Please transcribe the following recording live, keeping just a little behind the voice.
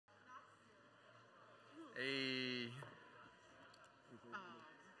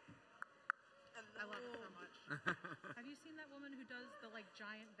woman who does the like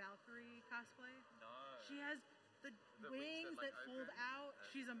giant Valkyrie cosplay? No. She has the wings that fold out.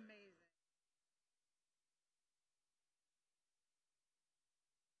 She's amazing.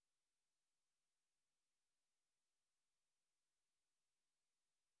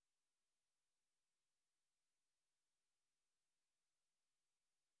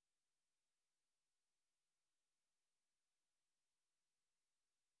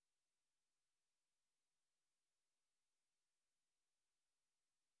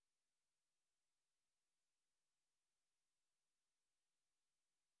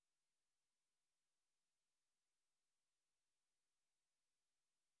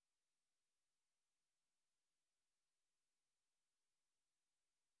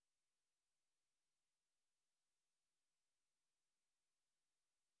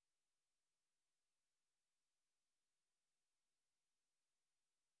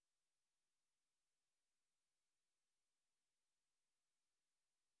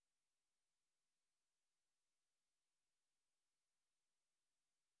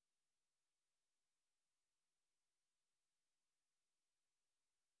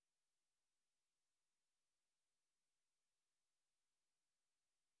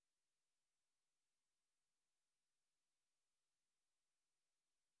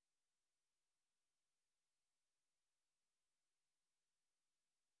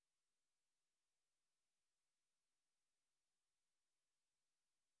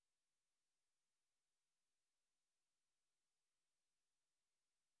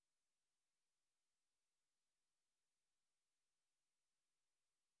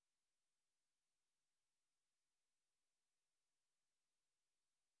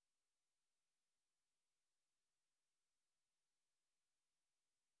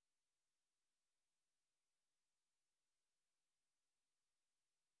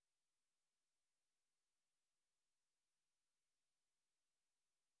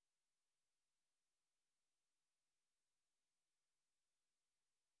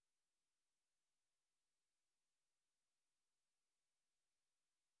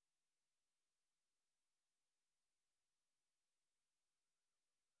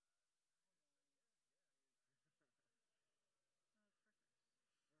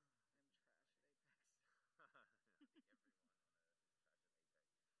 I think everyone on Earth is trash at Apex. Some people just for like less amount of time don't suck as much.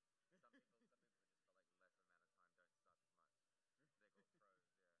 They're called pros, yeah. I just watched the animations.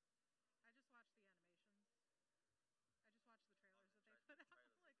 I just watched the trailers that they put out. Trailers Like, are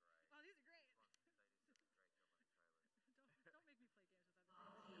great. oh, these are great. They do such a great job on the trailers. Don't make me play games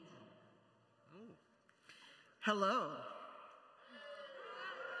with other people. Oh. Hello.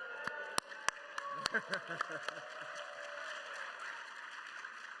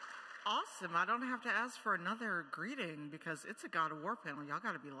 Awesome. I don't have to ask for another greeting because it's a God of War panel. Y'all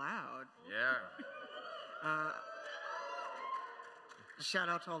got to be loud. Yeah. Shout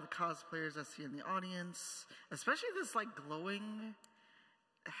out to all the cosplayers I see in the audience, especially this like glowing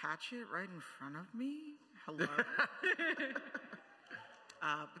hatchet right in front of me. Hello.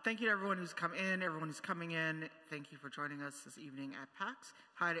 But thank you to everyone who's come in, everyone who's coming in. Thank you for joining us this evening at PAX.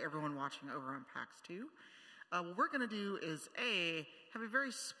 Hi to everyone watching over on PAX 2. What we're going to do is, have a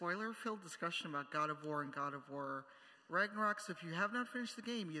very spoiler-filled discussion about God of War and God of War Ragnarok. So if you have not finished the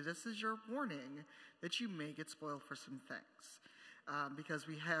game, this is your warning that you may get spoiled for some things. Because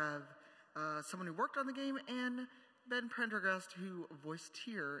we have someone who worked on the game and Ben Prendergast, who voiced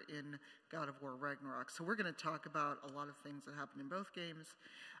Tyr in God of War Ragnarok. So we're going to talk about a lot of things that happened in both games.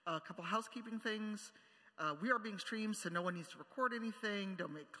 A couple housekeeping things. We are being streamed, so no one needs to record anything.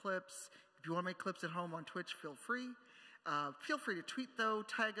 Don't make clips. If you want to make clips at home on Twitch, feel free. Feel free to tweet, though.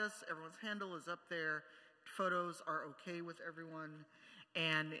 Tag us. Everyone's handle is up there. Photos are okay with everyone.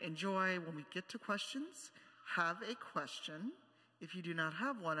 And enjoy when we get to questions. Have a question. If you do not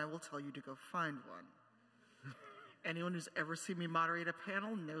have one, I will tell you to go find one. Anyone who's ever seen me moderate a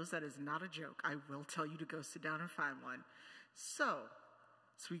panel knows that is not a joke. I will tell you to go sit down and find one. So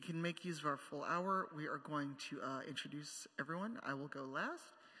we can make use of our full hour, we are going to introduce everyone. I will go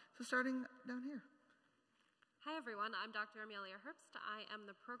last. So starting down here. Hi, everyone. I'm Dr. Amelia Herbst. I am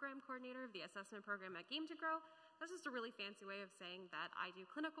the program coordinator of the assessment program at Game2Grow. That's just a really fancy way of saying that I do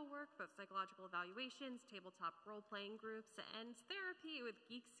clinical work, both psychological evaluations, tabletop role-playing groups, and therapy with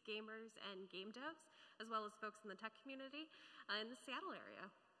geeks, gamers, and game devs, as well as folks in the tech community in the Seattle area.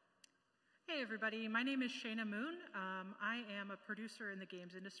 Hey, everybody. My name is Shayna Moon. I am a producer in the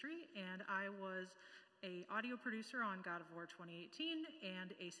games industry, and I was an audio producer on God of War 2018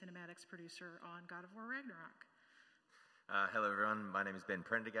 and a cinematics producer on God of War Ragnarok. Hello, everyone. My name is Ben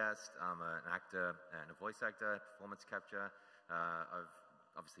Prendergast. I'm an actor and a voice actor, performance capture. I've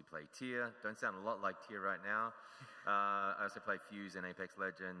obviously play Tyr. Don't sound a lot like Tyr right now. I also play Fuse in Apex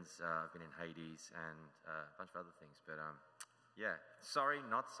Legends. I've been in Hades and a bunch of other things. But yeah, sorry,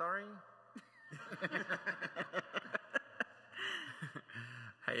 not sorry.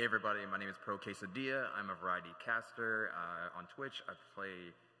 Hey everybody, my name is Pro Quesadilla. I'm a variety caster. On Twitch, I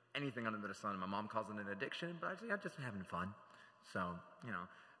play anything under the sun. My mom calls it an addiction, but I'm just having fun. So,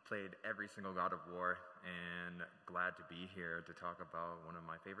 played every single God of War, and glad to be here to talk about one of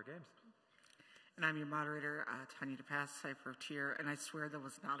my favorite games. And I'm your moderator, Tanya DePass, cypheroftyr, and I swear that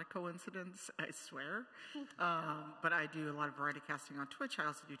was not a coincidence, I swear. But I do a lot of variety casting on Twitch. I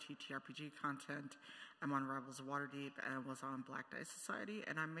also do TTRPG content. I'm on Rebels of Waterdeep, and I was on Black Dice Society,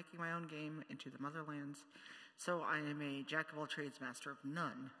 and I'm making my own game, Into the Motherlands. So I am a jack of all trades, master of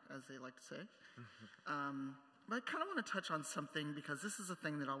none, as they like to say. But I kind of want to touch on something, because this is a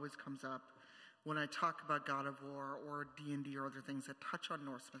thing that always comes up when I talk about God of War or D&D or other things that touch on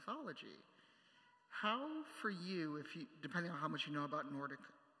Norse mythology. How, for you, depending on how much you know about Nordic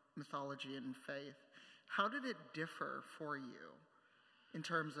mythology and faith, how did it differ for you in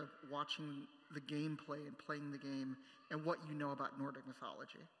terms of watching the gameplay and playing the game and what you know about Nordic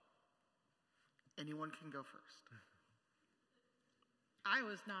mythology? Anyone can go first. I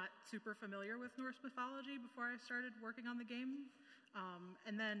was not super familiar with Norse mythology before I started working on the game.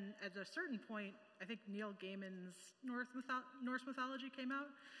 And then at a certain point, I think Neil Gaiman's Norse mythology came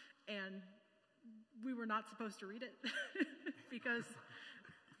out, and we were not supposed to read it because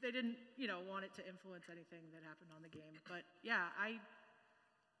they didn't, want it to influence anything that happened on the game. But yeah,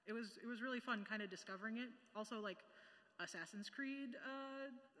 it was really fun kind of discovering it. Also, like, Assassin's Creed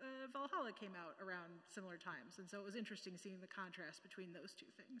Valhalla came out around similar times, and so it was interesting seeing the contrast between those two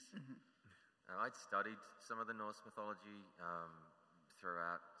things. Mm-hmm. I'd studied some of the Norse mythology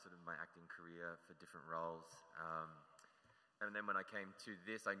throughout sort of my acting career for different roles. And then when I came to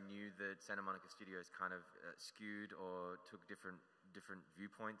this, I knew that Santa Monica Studios kind of skewed or took different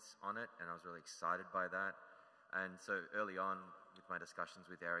viewpoints on it, and I was really excited by that. And so early on, with my discussions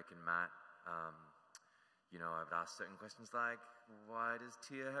with Eric and Matt, I would ask certain questions like, why does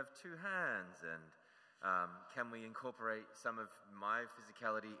Tyr have two hands? And can we incorporate some of my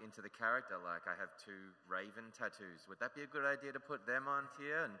physicality into the character? Like, I have two raven tattoos. Would that be a good idea to put them on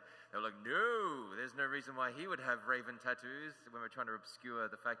Tyr? And they were like, no, there's no reason why he would have raven tattoos when we're trying to obscure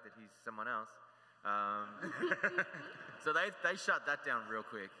the fact that he's someone else. So they shut that down real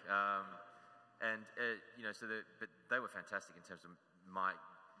quick. But they were fantastic in terms of my,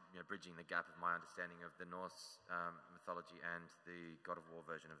 bridging the gap of my understanding of the Norse mythology and the God of War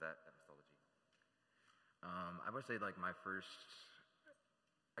version of that mythology. I would say my first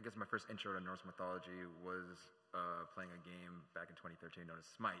intro to Norse mythology was playing a game back in 2013 known as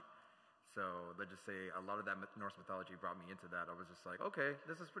Smite. So let's just say a lot of that Norse mythology brought me into that. I was just like, okay,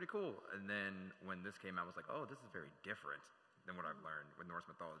 this is pretty cool. And then when this came out, I was like, oh, this is very different than what I've learned with Norse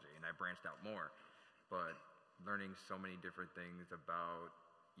mythology. And I branched out more. But learning so many different things about,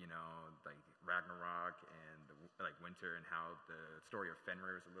 like Ragnarok and winter, and how the story of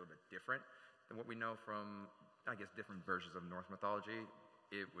Fenrir is a little bit different than what we know from, I guess, different versions of Norse mythology.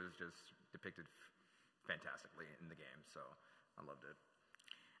 It was just depicted fantastically in the game, so I loved it.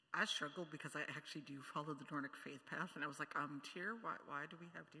 I struggled because I actually do follow the Nordic faith path, and I was like, Tyr, why do we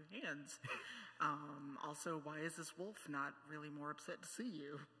have two hands? Also, why is this wolf not really more upset to see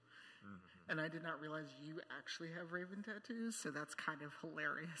you? Mm-hmm. And I did not realize you actually have raven tattoos, so that's kind of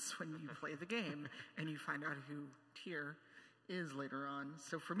hilarious when you play the game and you find out who Tyr is later on.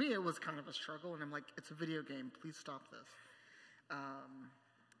 So for me, it was kind of a struggle, and I'm like, it's a video game, please stop this.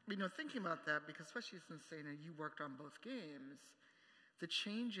 Thinking about that, because especially since Shayna, you worked on both games, the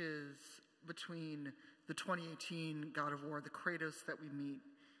changes between the 2018 God of War, the Kratos that we meet,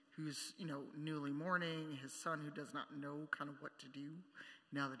 who's, newly mourning, his son who does not know kind of what to do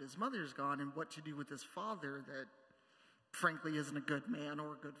now that his mother's gone, and what to do with his father that frankly isn't a good man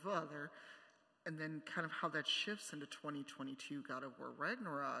or a good father, and then kind of how that shifts into 2022 God of War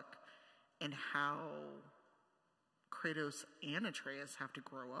Ragnarok, and how Kratos and Atreus have to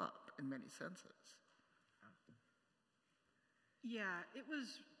grow up in many senses. Yeah, it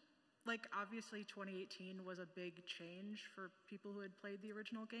was, obviously 2018 was a big change for people who had played the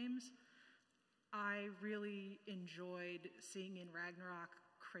original games. I really enjoyed seeing in Ragnarok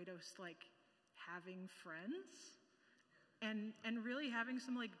Kratos, having friends and really having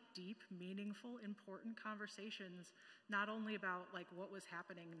some, deep, meaningful, important conversations, not only about, what was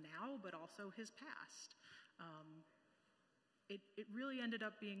happening now, but also his past. It really ended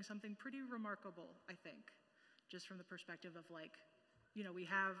up being something pretty remarkable, I think. Just from the perspective of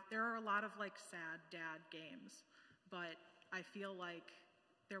there are a lot of sad dad games, but I feel like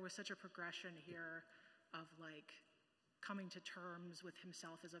there was such a progression here of like coming to terms with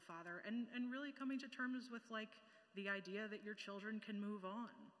himself as a father and really coming to terms with like the idea that your children can move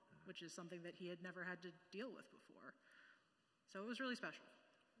on, which is something that he had never had to deal with before. So it was really special.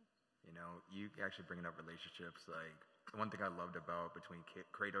 You know, you actually bringing up relationships. Like, one thing I loved about between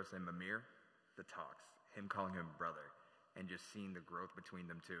Kratos and Mimir, the talks, him calling him brother, and just seeing the growth between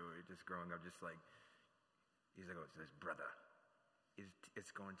them two. Just growing up, just like, he's like, oh, it's his brother.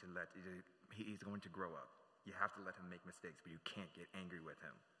 He's going to grow up. You have to let him make mistakes, but you can't get angry with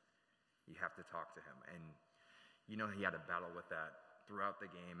him. You have to talk to him. And, you know, he had a battle with that throughout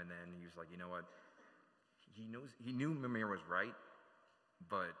the game, and then he was like, you know what? He knew Mimir was right,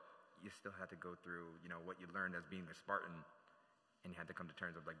 but you still had to go through, you know, what you learned as being a Spartan, and you had to come to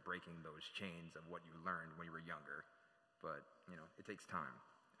terms of like breaking those chains of what you learned when you were younger. But, you know, it takes time,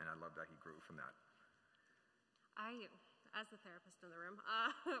 and I love that he grew from that. As the therapist in the room,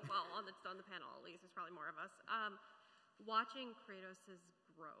 well, on the panel at least, there's probably more of us, watching Kratos'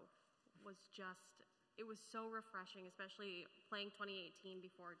 growth was just, it was so refreshing, especially playing 2018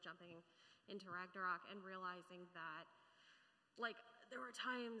 before jumping into Ragnarok and realizing that, like, there were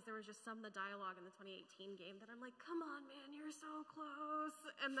times, there was just some of the dialogue in the 2018 game that I'm like, come on, man, you're so close.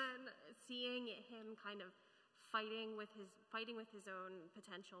 And then seeing him kind of fighting with his own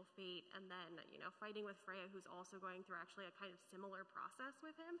potential fate, and then, you know, fighting with Freya, who's also going through actually a kind of similar process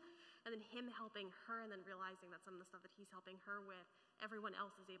with him, and then him helping her, and then realizing that some of the stuff that he's helping her with, everyone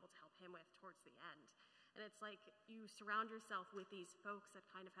else is able to help him with towards the end. And it's like you surround yourself with these folks that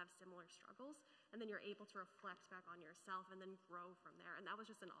kind of have similar struggles, and then you're able to reflect back on yourself and then grow from there. And that was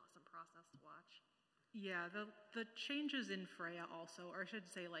just an awesome process to watch. Yeah, the changes in Freya also, or I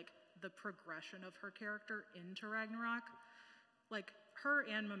should say like the progression of her character into Ragnarok, like her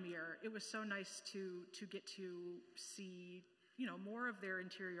and Mimir, it was so nice to get to see, you know, more of their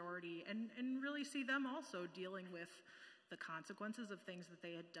interiority and really see them also dealing with the consequences of things that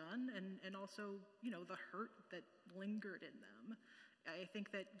they had done, and also, you know, the hurt that lingered in them. I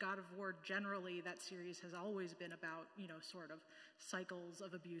think that God of War, generally, that series has always been about, you know, sort of cycles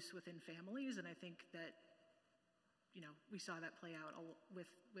of abuse within families, and I think that, you know, we saw that play out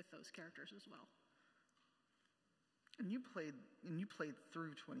with those characters as well. And you played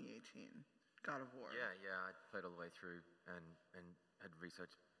through 2018, God of War. Yeah, I played all the way through and had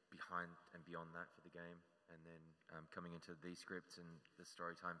research behind and beyond that for the game. And then coming into the script and the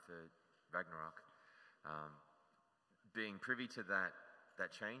story time for Ragnarok, being privy to that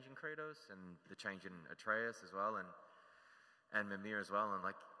change in Kratos and the change in Atreus as well, and Mimir as well. And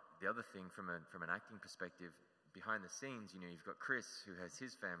like the other thing from an acting perspective, behind the scenes, you know, you've got Chris who has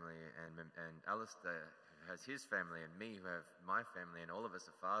his family, and Alistair who has his family, and me who have my family, and all of us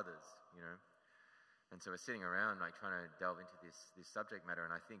are fathers, you know. And so we're sitting around like trying to delve into this subject matter,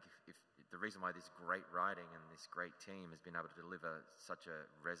 and I think if the reason why this great writing and this great team has been able to deliver such a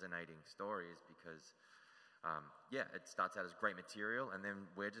resonating story is because, it starts out as great material, and then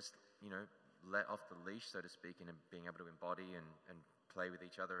we're just, you know, let off the leash, so to speak, and being able to embody and play with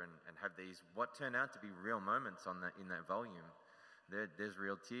each other and have these, what turn out to be real moments in that volume. There's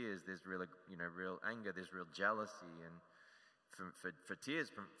real tears, there's real, you know, real anger, there's real jealousy, and for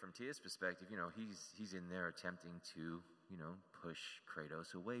Tyr's, from Tyr's perspective, you know, he's in there attempting to, you know, push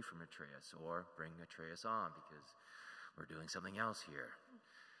Kratos away from Atreus or bring Atreus on because we're doing something else here.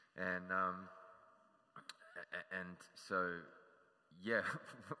 And so, yeah,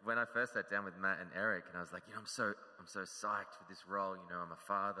 when I first sat down with Matt and Eric, and I was like, you know, I'm so psyched for this role. You know, I'm a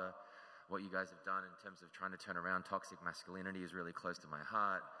father. What you guys have done in terms of trying to turn around toxic masculinity is really close to my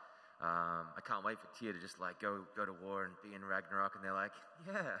heart. I can't wait for Tyr to just like go to war and be in Ragnarok, and they're like,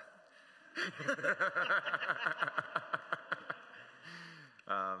 yeah.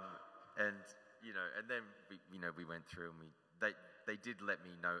 And you know, and then we went through, and they did let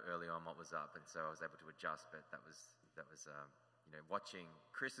me know early on what was up, and so I was able to adjust. But that was you know, watching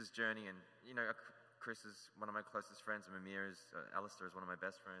Chris's journey, and you know, Chris is one of my closest friends, and Mimir is Alistair is one of my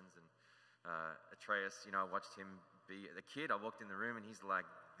best friends, and Atreus, you know, I watched him be a kid. I walked in the room and he's like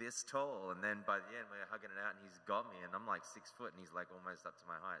this tall, and then by the end we're hugging it out, and he's got me, and I'm like 6 foot, and he's like almost up to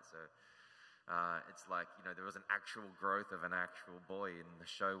my height. So it's like, you know, there was an actual growth of an actual boy in the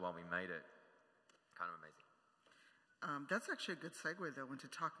show while we made it. Kind of amazing. That's actually a good segue, though, into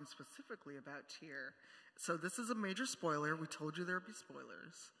talking specifically about Tyr. So this is a major spoiler. We told you there would be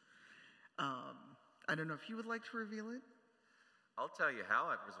spoilers. I don't know if you would like to reveal it. I'll tell you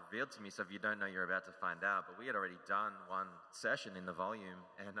how it was revealed to me, so if you don't know, you're about to find out. But we had already done one session in the volume,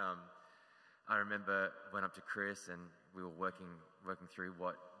 and I remember went up to Chris, and we were working through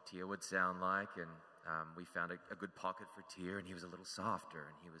what Tyr would sound like, and we found a good pocket for Tyr, and he was a little softer,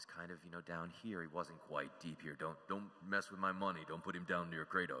 and he was kind of, down here. He wasn't quite deep here. Don't mess with my money. Don't put him down near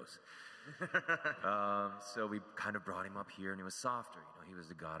Kratos. So we kind of brought him up here, and he was softer. He was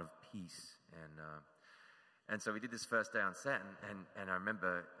the god of peace. And so we did this first day on set, and I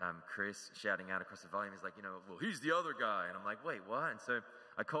remember Chris shouting out across the volume. He's like, well, he's the other guy. And I'm like, wait, what? And so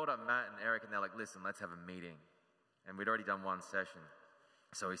I called up Matt and Eric, and they're like, listen, let's have a meeting. And we'd already done one session.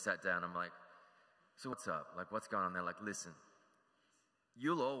 So we sat down. I'm like, so what's up? Like, what's going on? They're like, listen,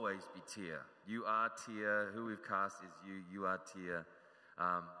 you'll always be Tyr. You are Tyr. Who we've cast is you. You are Tyr.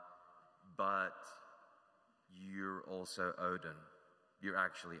 But you're also Odin. You're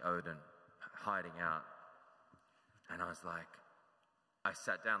actually Odin, hiding out. And I was like, I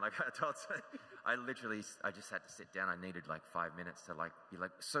sat down, like I told you, I just had to sit down. I needed like 5 minutes to like be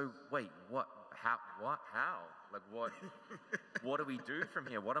like, so wait, what, how, like what do we do from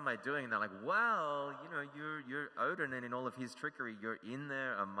here? What am I doing? And they're like, well, you're Odin, and in all of his trickery, you're in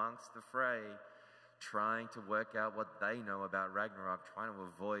there amongst the fray, trying to work out what they know about Ragnarok, trying to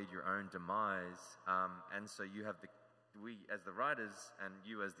avoid your own demise. And so we as the writers and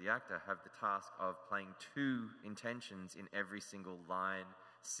you as the actor have the task of playing two intentions in every single line,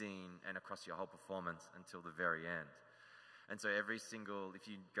 scene, and across your whole performance until the very end. And so if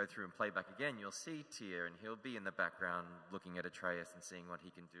you go through and play back again, you'll see Tyr, and he'll be in the background looking at Atreus and seeing what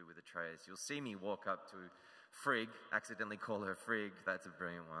he can do with Atreus. You'll see me walk up to Frigg, accidentally call her Frigg. That's a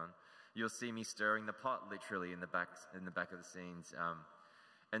brilliant one. You'll see me stirring the pot, literally, in the back of the scenes.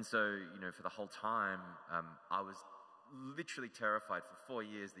 And so, for the whole time, I was literally terrified for 4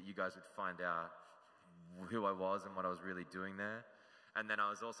 years that you guys would find out who I was and what I was really doing there. And then I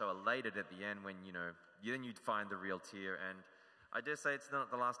was also elated at the end when, then you'd find the real Tyr. And I dare say it's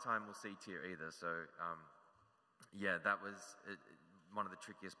not the last time we'll see Tyr either. So, yeah, that was one of the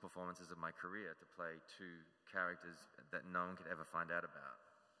trickiest performances of my career, to play two characters that no one could ever find out about.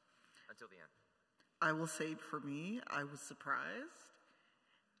 Until the end. I will say for me, I was surprised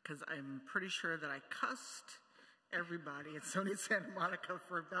because I'm pretty sure that I cussed everybody at Sony Santa Monica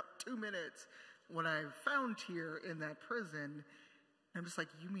for about 2 minutes when I found Tyr in that prison. I'm just like,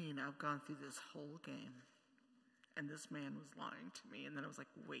 you mean I've gone through this whole game and this man was lying to me? And then I was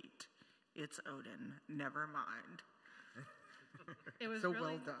like, wait, it's Odin. Never mind. It was so really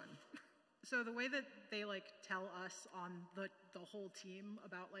well done. So the way that they tell us on the whole team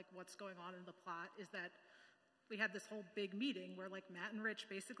about what's going on in the plot is that we had this whole big meeting where Matt and Rich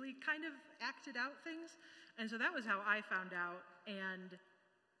basically kind of acted out things. And so that was how I found out. And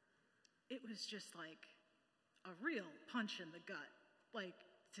it was just a real punch in the gut,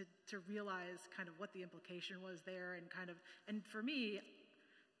 to realize kind of what the implication was there, and for me,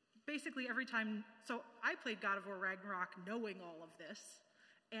 basically every time, so I played God of War Ragnarok knowing all of this.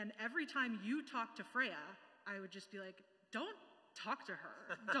 And every time you talk to Freya, I would just be like, don't talk to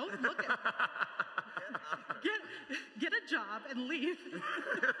her. Don't look at her. Get a job and leave.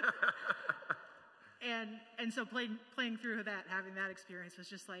 and so playing through that, having that experience was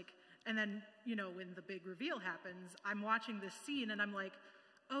just and then, when the big reveal happens, I'm watching this scene and I'm like,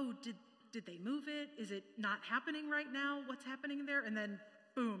 oh, did they move it? Is it not happening right now? What's happening there? And then,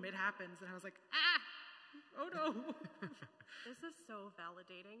 boom, it happens. And I was like, oh no. This is so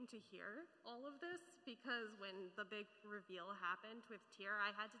validating to hear all of this, because when the big reveal happened with Tyr, I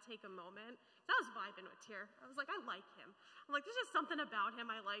had to take a moment. I was vibing with Tyr. I was like, I like him. I'm like, there's just something about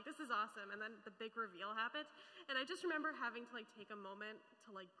him I like. This is awesome. And then the big reveal happened. And I just remember having to take a moment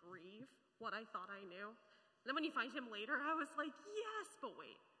to grieve what I thought I knew. And then when you find him later, I was like, yes, but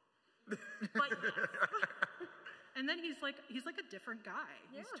wait. But yes. And then he's like a different guy.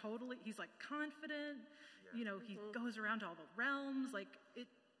 Yeah. He's confident. Yeah. He goes around to all the realms.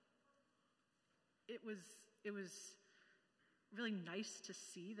 It was really nice to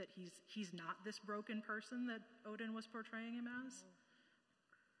see that he's not this broken person that Odin was portraying him as.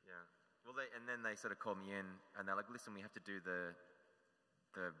 Yeah. Well, then they sort of called me in, and they're like, listen, we have to do the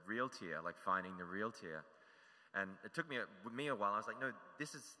real Tyr, finding the real Tyr. And it took me a while. I was like, no,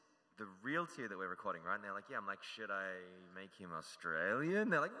 this is the real Tyr that we're recording, right? And they're like, yeah. I'm like, should I make him Australian?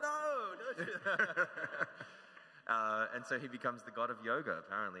 They're like, no, don't do that. And so he becomes the god of yoga,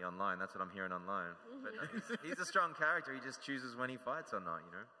 apparently, online. That's what I'm hearing online. But no, he's a strong character. He just chooses when he fights or not,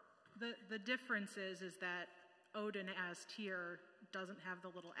 The difference is that Odin as Tyr doesn't have the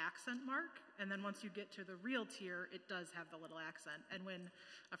little accent mark, and then once you get to the real Tyr, it does have the little accent. And when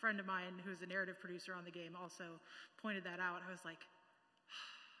a friend of mine who's a narrative producer on the game also pointed that out, I was like,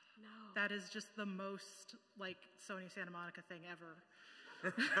 no. That is just the most Sony Santa Monica thing ever.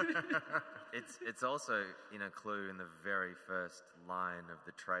 It's also in a clue in the very first line of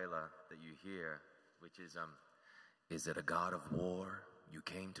the trailer that you hear which is it a god of war you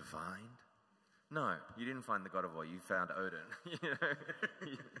came to find? No, you didn't find the god of war, you found Odin. You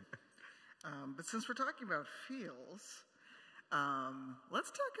know? But since we're talking about feels,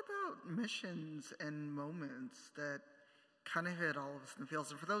 let's talk about missions and moments that kind of hit all of us in the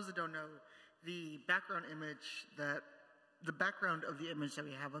feels. And for those that don't know, the background of the image that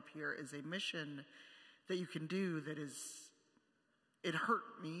we have up here is a mission that you can do that is, it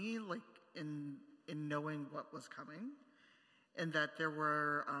hurt me, like, in knowing what was coming. And that there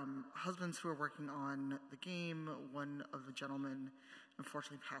were husbands who were working on the game. One of the gentlemen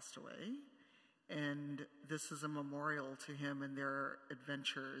unfortunately passed away. And this is a memorial to him and their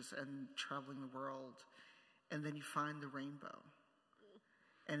adventures and traveling the world. And then you find the rainbow.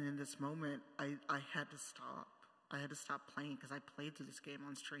 And in this moment, I had to stop. I had to stop playing because I played through this game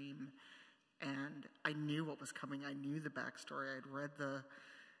on stream. And I knew what was coming. I knew the backstory. I'd read the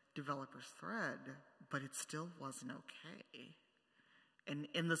developer's thread, but it still wasn't okay. And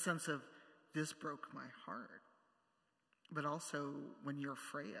in the sense of, this broke my heart. But also, when you're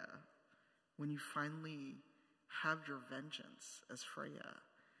Freya, when you finally have your vengeance as Freya,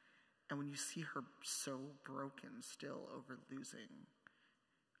 and when you see her so broken still over losing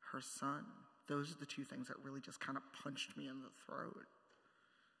her son, those are the two things that really just kind of punched me in the throat.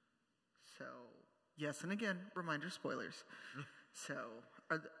 So, yes, and again, reminder, spoilers. So,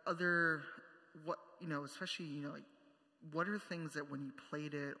 are the other, what, you know, especially, you know, like, what are things that when you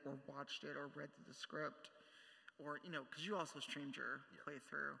played it or watched it or read the script, or, you know, because you also streamed your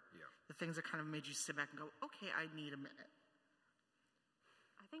playthrough, the things that kind of made you sit back and go, okay, I need a minute?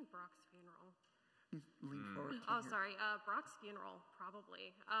 I think Brock's funeral. Lean forward. Oh, sorry. Brock's funeral,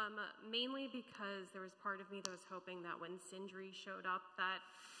 probably. Mainly because there was part of me that was hoping that when Sindri showed up, that,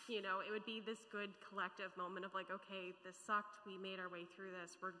 you know, it would be this good collective moment of like, okay, this sucked. We made our way through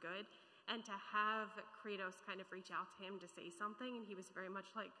this. We're good. And to have Kratos kind of reach out to him to say something, and he was very much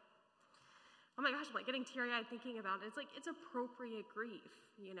like, oh my gosh, I'm like getting teary-eyed thinking about it. It's like, it's appropriate grief,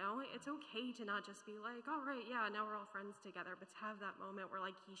 you know? It's okay to not just be like, all right, yeah, now we're all friends together, but to have that moment where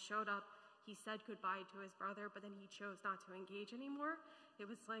like he showed up, he said goodbye to his brother, but then he chose not to engage anymore. It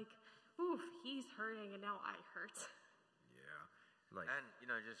was like, ooh, he's hurting and now I hurt. Like, and, you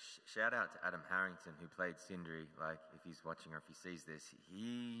know, just shout out to Adam Harrington, who played Sindri. Like, if he's watching or if he sees this,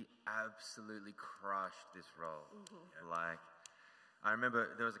 he absolutely crushed this role. Like, I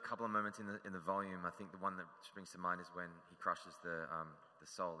remember there was a couple of moments in the volume. I think the one that springs to mind is when he crushes the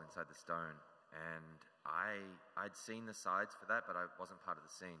soul inside the stone. And I'd seen the sides for that, but I wasn't part of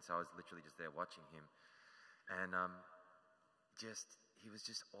the scene, so I was literally just there watching him. And he was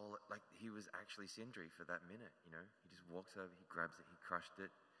just all, like, he was actually Sindri for that minute, you know? He just walks over, he grabs it, he crushed it,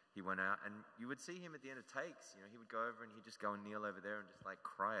 he went out, and you would see him at the end of takes, you know, he would go over and he'd just go and kneel over there and just, like,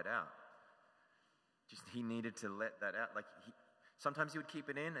 cry it out. Just, he needed to let that out. Like, sometimes he would keep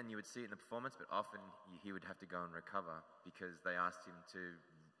it in and you would see it in the performance, but often he would have to go and recover because they asked him to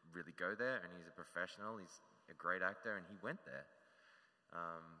really go there, and he's a professional, he's a great actor, and he went there.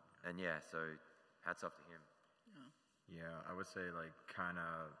 And yeah, so hats off to him. Yeah, I would say like kind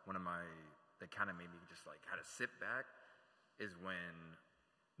of that kind of made me just like had to sit back is when,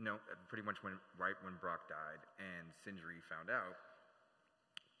 pretty much right when Brock died and Sindri found out.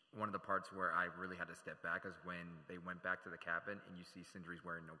 One of the parts where I really had to step back is when they went back to the cabin and you see Sindri's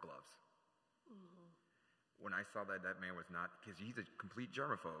wearing no gloves. When I saw that man was not, because he's a complete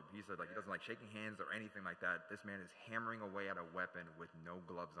germaphobe. He said like he doesn't like shaking hands or anything like that. This man is hammering away at a weapon with no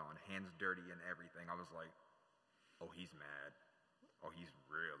gloves on, hands dirty and everything. I was like, oh, he's mad. Oh, he's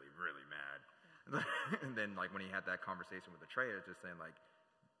really, really mad. And then, like, when he had that conversation with Atreus, just saying, like,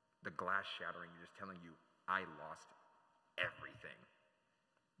 the glass shattering, just telling you, I lost everything.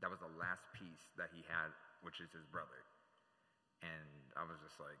 That was the last piece that he had, which is his brother. And I was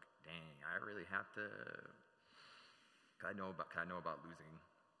just like, dang, I really have to, cause I know about losing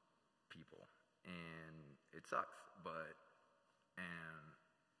people. And it sucks, but, and,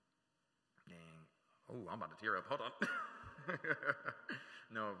 dang. Oh, I'm about to tear up. Hold on.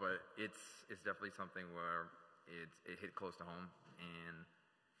 No, but it's definitely something where it hit close to home, and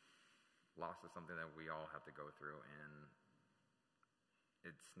loss is something that we all have to go through, and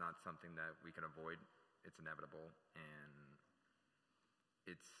it's not something that we can avoid. It's inevitable, and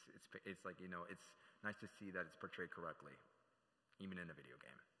it's like, you know, it's nice to see that it's portrayed correctly, even in a video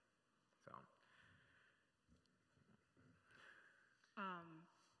game. So.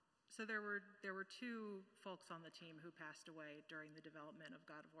 So there were two folks on the team who passed away during the development of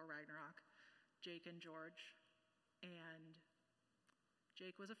God of War Ragnarok, Jake and George. And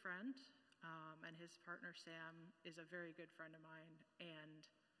Jake was a friend, and his partner Sam is a very good friend of mine. And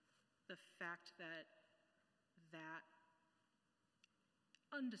the fact that that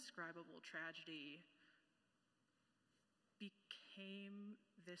undescribable tragedy became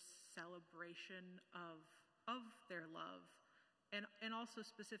this celebration of their love, and also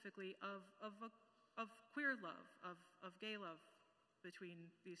specifically of queer love, of gay love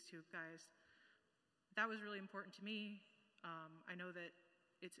between these two guys. That was really important to me. I know that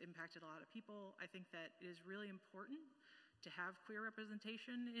it's impacted a lot of people. I think that it is really important to have queer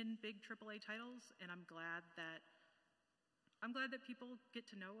representation in big AAA titles, and I'm glad that people get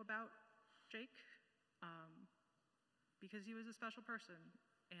to know about Jake, because he was a special person,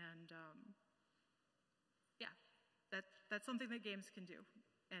 and yeah, that's something that games can do,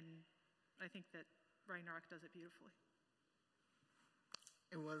 and I think that Ragnarok does it beautifully.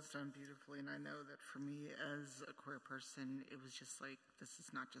 It was done beautifully, and I know that for me as a queer person, it was just like, this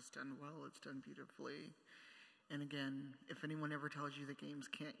is not just done well, it's done beautifully. And again, if anyone ever tells you that games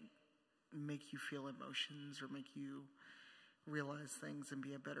can't make you feel emotions or make you realize things and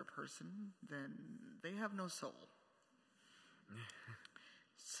be a better person, then they have no soul.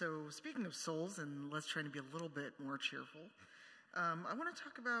 So speaking of souls, and let's try to be a little bit more cheerful, I want to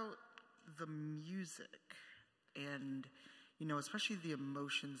talk about the music and, you know, especially the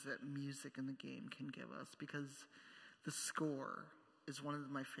emotions that music in the game can give us, because the score is one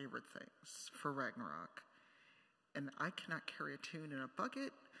of my favorite things for Ragnarok. And I cannot carry a tune in a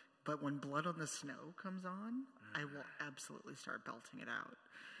bucket, but when Blood on the Snow comes on, I will absolutely start belting it out.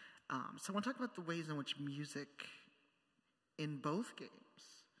 So I want to talk about the ways in which music in both games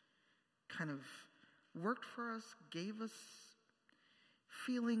kind of worked for us, gave us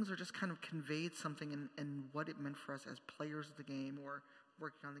feelings, or just kind of conveyed something and what it meant for us as players of the game, or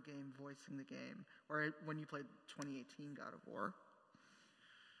working on the game, voicing the game, or when you played 2018 God of War.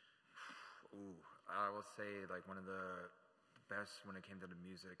 Ooh, I will say like one of the best when it came to the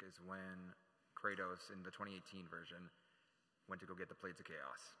music is when Kratos in the 2018 version went to go get the Blades of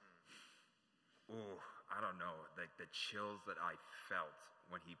Chaos. Ooh, I don't know, like the chills that I felt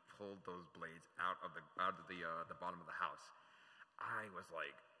when he pulled those blades out of the bottom of the house. I was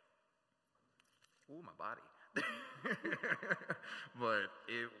like, ooh, my body. But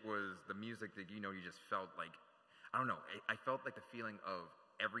it was the music that, you know, you just felt like, I don't know, I felt like the feeling of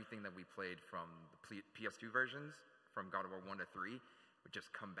everything that we played from the PS2 versions, from God of War 1 to 3, would just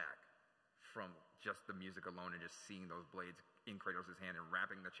come back from just the music alone, and just seeing those blades in Kratos' hand and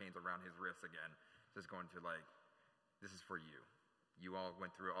wrapping the chains around his wrists again. Just going to like, this is for you. You all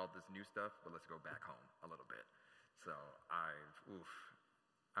went through all this new stuff, but let's go back home a little bit. So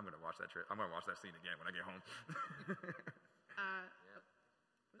I'm gonna watch that I'm gonna watch that scene again when I get home.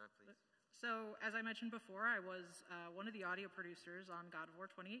 No, please. So, as I mentioned before, I was one of the audio producers on God of War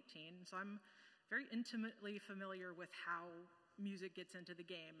 2018, so I'm very intimately familiar with how music gets into the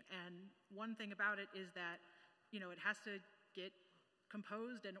game. And one thing about it is that, you know, it has to get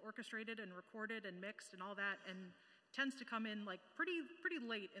composed and orchestrated and recorded and mixed and all that, and tends to come in like pretty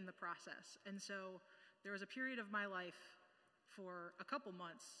late in the process. And so there was a period of my life for a couple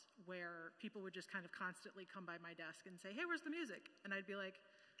months where people would just kind of constantly come by my desk and say, hey, where's the music? And I'd be like,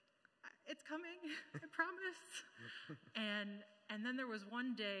 it's coming, I promise. And then there was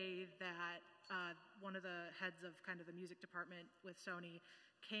one day that one of the heads of kind of the music department with Sony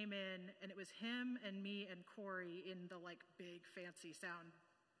came in, and it was him and me and Corey in the like big fancy sound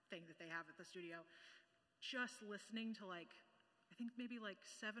thing that they have at the studio, just listening to like, I think maybe like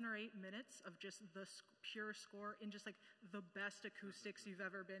 7 or 8 minutes of just the pure score in just like the best acoustics you've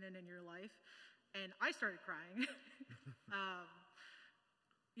ever been in your life. And I started crying.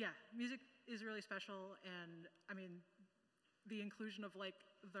 Yeah, music is really special, and I mean, the inclusion of like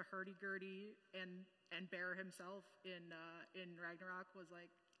the hurdy-gurdy and Bear himself in Ragnarok was like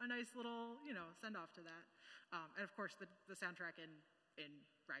a nice little, you know, send-off to that. And of course, the soundtrack in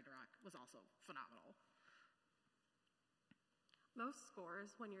Ragnarok was also phenomenal. Most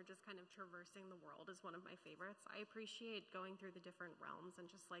scores, when you're just kind of traversing the world, is one of my favorites. I appreciate going through the different realms and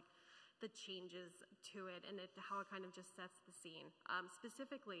just like the changes to it, and how it kind of just sets the scene.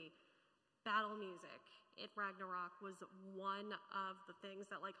 Specifically, battle music in Ragnarok was one of the things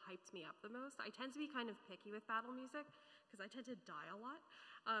that like hyped me up the most. I tend to be kind of picky with battle music because I tend to die a lot.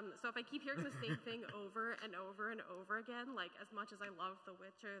 So if I keep hearing the same thing over and over and over again, like as much as I love The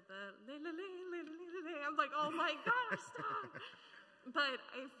Witcher, I'm like, oh my gosh, stop! But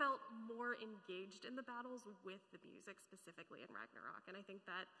I felt more engaged in the battles with the music, specifically in Ragnarok, and I think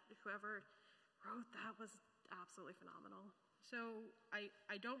that whoever wrote that was absolutely phenomenal. So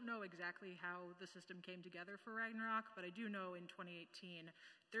I don't know exactly how the system came together for Ragnarok, but I do know in 2018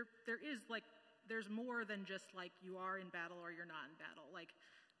 there is like, there's more than just like you are in battle or you're not in battle. Like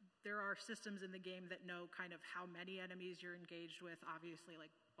there are systems in the game that know kind of how many enemies you're engaged with. Obviously, like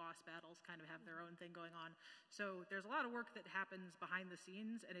boss battles kind of have their own thing going on. So there's a lot of work that happens behind the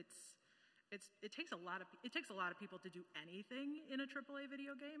scenes, and it takes a lot of people to do anything in a AAA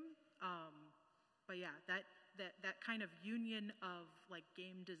video game. But yeah, that kind of union of like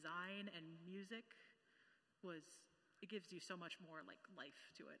game design and music it gives you so much more like life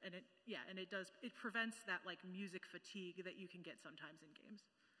to it, and it prevents that like music fatigue that you can get sometimes in games.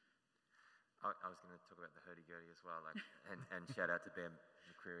 I was going to talk about the hurdy-gurdy as well, like, and shout out to Ben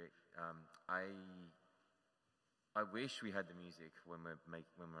McCreary. I wish we had the music when we're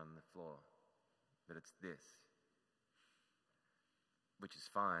on the floor, but it's this, which is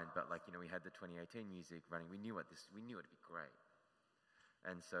fine. But like, we had the 2018 music running. We knew it'd be great.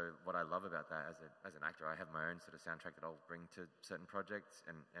 And so what I love about that as an actor, I have my own sort of soundtrack that I'll bring to certain projects,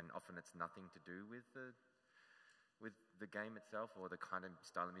 and often it's nothing to do with the game itself or the kind of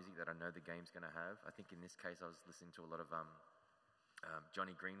style of music that I know the game's going to have. I think in this case I was listening to a lot of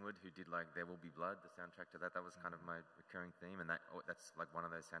Johnny Greenwood, who did like There Will Be Blood, the soundtrack to that. That was kind of my recurring theme, and that's like one of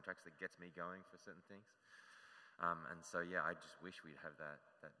those soundtracks that gets me going for certain things. And so yeah, I just wish we'd have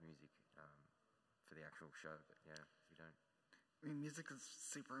that music for the actual show, but yeah, we don't. I mean, music is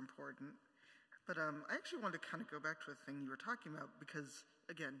super important. But I actually wanted to kind of go back to a thing you were talking about because,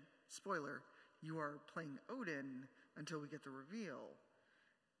 again, spoiler, you are playing Odin until we get the reveal.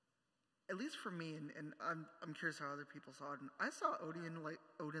 At least for me, and I'm curious how other people saw it. And I saw Odin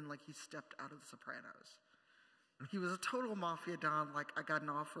like he stepped out of The Sopranos. He was a total mafia don. Like, I got an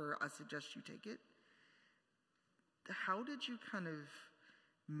offer, I suggest you take it. How did you kind of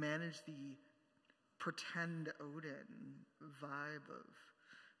manage the pretend Odin vibe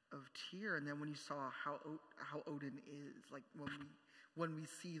of Tyr, and then when you saw how Odin is, like when we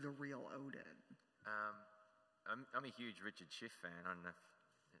see the real Odin? I'm a huge Richard Schiff fan. I don't know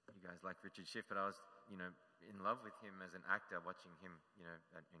if you guys like Richard Schiff, but I was, in love with him as an actor, watching him,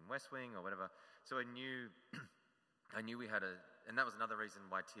 in West Wing or whatever. So I knew we had and that was another reason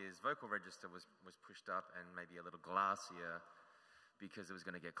why Tyr's vocal register was pushed up and maybe a little glassier, because it was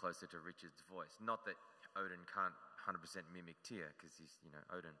going to get closer to Richard's voice. Not that Odin can't 100% mimic Tyr, because he's,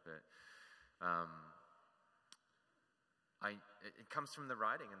 Odin, but it comes from the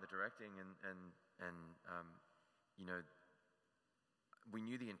writing and the directing, and we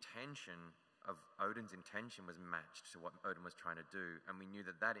knew the intention of Odin's intention was matched to what Odin was trying to do, and we knew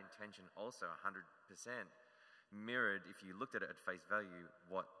that intention also 100% mirrored, if you looked at it at face value,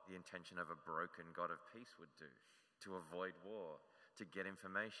 what the intention of a broken god of peace would do: to avoid war, to get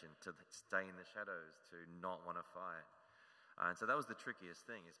information, to stay in the shadows, to not want to fight. And so that was the trickiest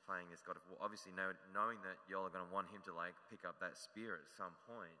thing, is playing this god of war. Obviously, knowing that y'all are going to want him to like pick up that spear at some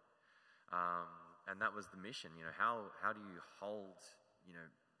point. And that was the mission. How do you hold,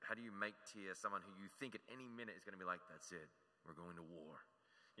 how do you make Tyr someone who you think at any minute is going to be like, that's it, we're going to war,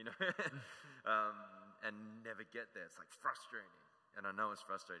 and never get there. It's like frustrating. And I know it's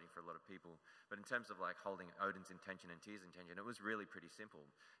frustrating for a lot of people. But in terms of like holding Odin's intention and Tyr's intention, it was really pretty simple.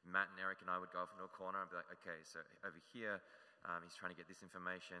 Matt and Eric and I would go off into a corner and be like, okay, so over here, he's trying to get this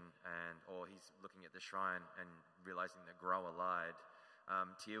information, or he's looking at the shrine and realizing that Groa lied.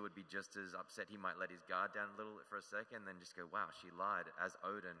 Tyr would be just as upset. He might let his guard down a little for a second, then just go, wow, she lied, as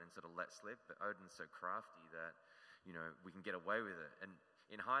Odin, and sort of let slip. But Odin's so crafty that, we can get away with it. And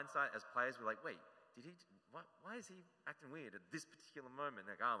in hindsight, as players, we're like, wait, why is he acting weird at this particular moment?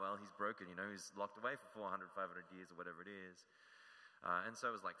 Like, oh, well, he's broken, he's locked away for 400, 500 years or whatever it is. And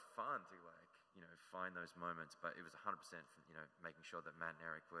so it was like fun to find those moments, but it was 100%, making sure that Matt and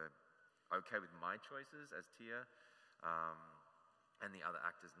Eric were okay with my choices as Tyr, and the other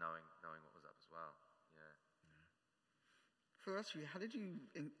actors knowing what was up as well. Yeah. For the rest of you, how did you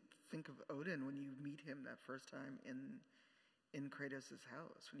think of Odin when you meet him that first time in Kratos'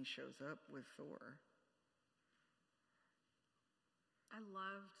 house, when he shows up with Thor? I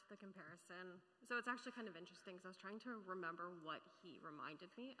loved the comparison. So it's actually kind of interesting, because I was trying to remember what he reminded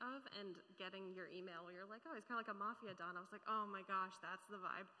me of, and getting your email where you're like, oh, he's kind of like a mafia don. I was like, oh my gosh, that's the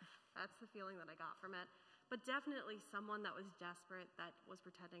vibe. That's the feeling that I got from it. But definitely someone that was desperate, that was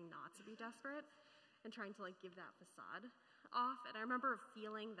pretending not to be desperate, and trying to like give that facade off. And I remember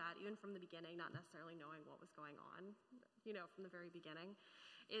feeling that even from the beginning, not necessarily knowing what was going on, from the very beginning,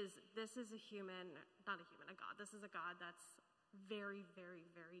 this is a god. This is a god that's very, very,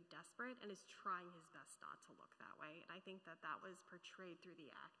 very desperate and is trying his best not to look that way. And I think that was portrayed through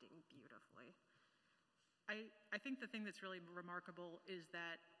the acting beautifully. I think the thing that's really remarkable is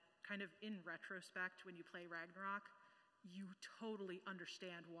that kind of in retrospect, when you play Ragnarok, you totally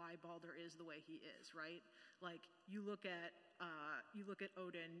understand why Baldur is the way he is, right? Like, you look at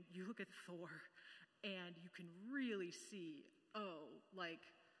Odin, you look at Thor, and you can really see, like,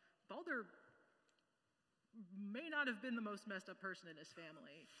 Baldur may not have been the most messed up person in his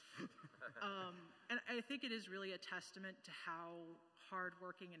family. And I think it is really a testament to how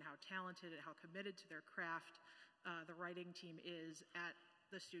hardworking and how talented and how committed to their craft the writing team is at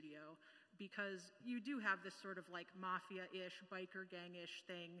the studio, because you do have this sort of like mafia-ish, biker gang-ish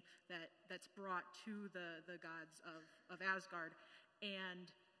thing that's brought to the gods of Asgard, and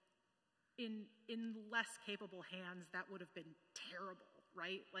in less capable hands that would have been terrible,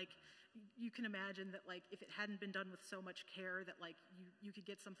 right? Like, you can imagine that, like, if it hadn't been done with so much care, that like you could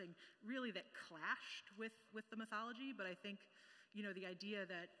get something really that clashed with the mythology. But I think, you know, the idea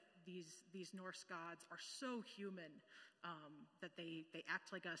that these Norse gods are so human, that they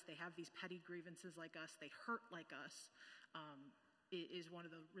act like us, they have these petty grievances like us, they hurt like us, is one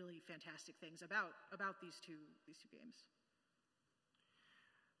of the really fantastic things about these two games.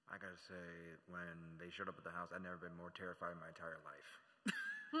 I gotta say, when they showed up at the house, I'd never been more terrified in my entire life.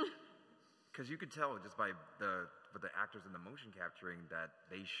 Because you could tell just by the actors and the motion capturing that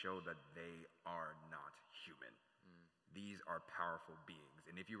they show that they are not human. These are powerful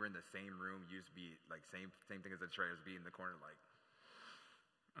beings, and if you were in the same room, you used to be like same thing as the trailers, be in the corner like,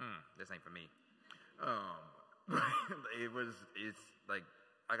 this ain't for me. It's like,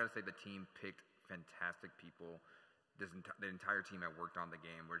 I gotta say, the team picked fantastic people. The entire team that worked on the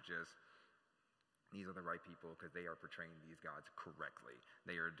game were just, these are the right people because they are portraying these gods correctly.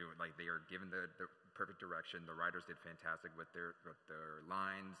 They are given the perfect direction. The writers did fantastic with their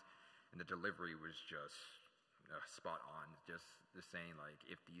lines, and the delivery was just spot on. Just saying, like,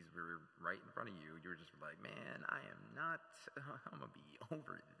 if these were right in front of you, you were just like, man, I'm gonna be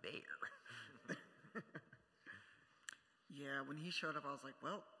over there. Yeah, when he showed up, I was like,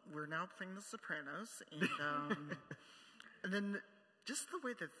 well, we're now playing The Sopranos, and and then just the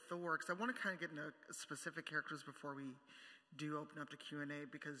way that Thor, because I want to kind of get into specific characters before we do open up to Q&A,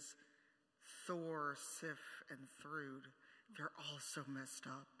 because Thor, Sif, and Thrud, they're all so messed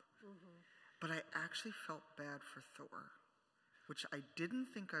up. Mm-hmm. But I actually felt bad for Thor, which I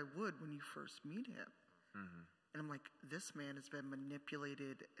didn't think I would when you first meet him. Mm-hmm. And I'm like, this man has been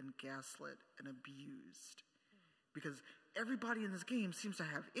manipulated and gaslit and abused. Because everybody in this game seems to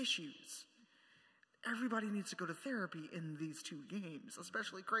have issues. Everybody needs to go to therapy in these two games,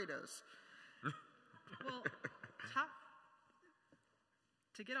 especially Kratos. Well,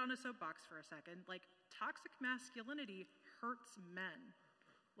 to get on a soapbox for a second, like, toxic masculinity hurts men.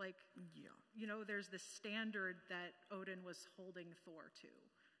 Like, yeah. You know, there's this standard that Odin was holding Thor to,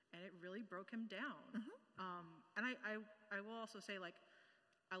 and it really broke him down. Mm-hmm. And I will also say, like,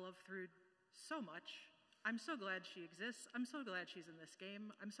 I love Thrud so much. I'm so glad she exists. I'm so glad she's in this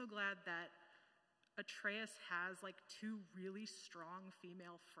game. I'm so glad that Atreus has, like, two really strong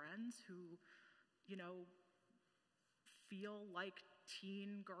female friends who, you know, feel like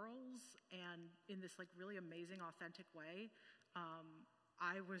teen girls, and in this, like, really amazing, authentic way.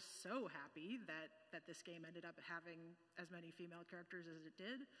 I was so happy that this game ended up having as many female characters as it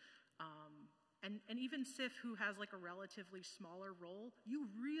did. And even Sif, who has, like, a relatively smaller role, you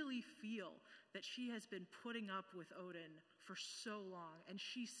really feel that she has been putting up with Odin for so long, and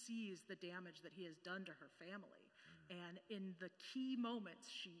she sees the damage that he has done to her family. Mm-hmm. And in the key moments,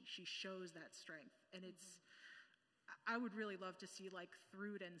 she shows that strength. And I would really love to see, like,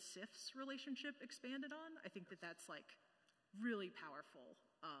 Thrud and Sif's relationship expanded on. I think that's, like, really powerful,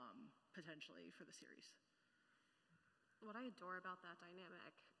 potentially, for the series. What I adore about that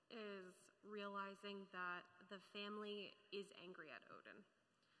dynamic is realizing that the family is angry at Odin.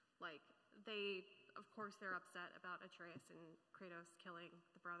 Like, of course, they're upset about Atreus and Kratos killing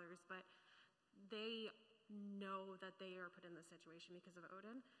the brothers, but they know that they are put in this situation because of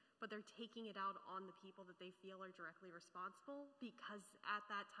Odin, but they're taking it out on the people that they feel are directly responsible, because at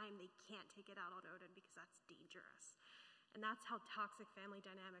that time they can't take it out on Odin because that's dangerous. And that's how toxic family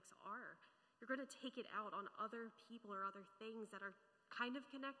dynamics are. You're going to take it out on other people or other things that are kind of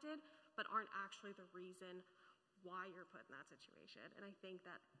connected, but aren't actually the reason why you're put in that situation. And I think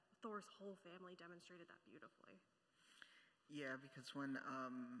that Thor's whole family demonstrated that beautifully. Yeah, because when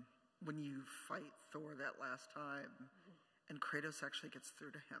you fight Thor that last time, mm-hmm. and Kratos actually gets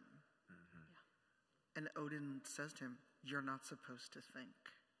through to him, mm-hmm. yeah. and Odin says to him, "You're not supposed to think.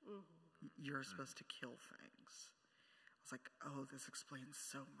 Mm-hmm. You're supposed to kill things." I was like, oh, this explains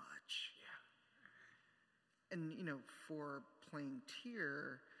so much. Yeah. And, you know, for playing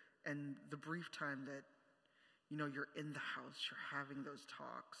Tyr and the brief time that, you know, you're in the house, you're having those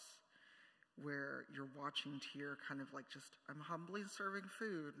talks, where you're watching Tyr kind of like just, I'm humbly serving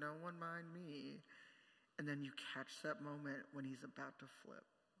food, no one mind me. And then you catch that moment when he's about to flip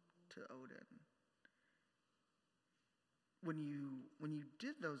to Odin. When you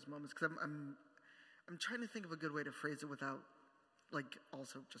did those moments, because I'm trying to think of a good way to phrase it without like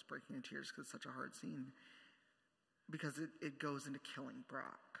also just breaking into tears because it's such a hard scene. Because it goes into killing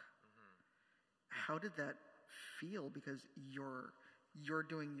Brock. Mm-hmm. How did that feel? Because you're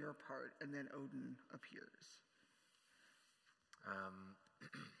doing your part, and then Odin appears.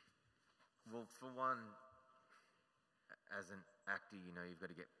 Well, for one, as an actor, you know you've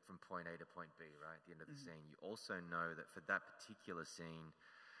got to get from point A to point B, right? At the end of the scene. You also know that for that particular scene,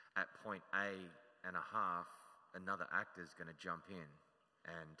 at point A and a half, another actor is going to jump in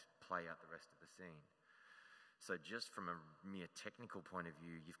and play out the rest of the scene. So just from a mere technical point of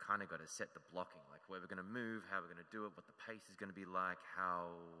view, you've kind of got to set the blocking, like where we're going to move, how we're going to do it, what the pace is going to be like, how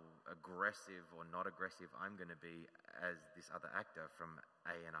aggressive or not aggressive I'm going to be as this other actor from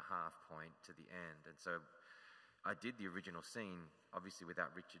A and a half point to the end. And so I did the original scene, obviously without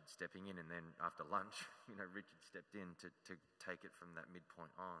Richard stepping in, and then after lunch, you know, Richard stepped in to take it from that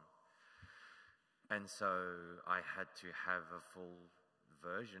midpoint on. And so I had to have a full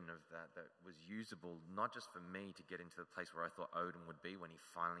version of that was usable, not just for me to get into the place where I thought Odin would be when he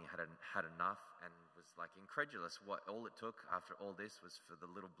finally had enough and was like incredulous. What all it took after all this was for the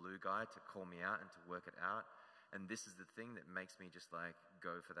little blue guy to call me out and to work it out. And this is the thing that makes me just like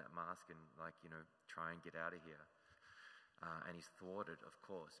go for that mask and like, you know, try and get out of here. And he's thwarted, of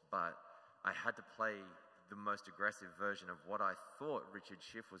course, but I had to play the most aggressive version of what I thought Richard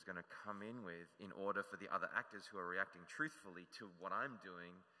Schiff was going to come in with in order for the other actors who are reacting truthfully to what I'm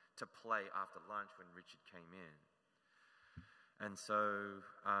doing to play after lunch when Richard came in. And so,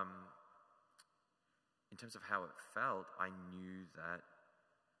 in terms of how it felt, I knew that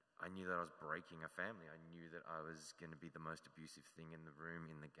I was breaking a family. I knew that I was going to be the most abusive thing in the room,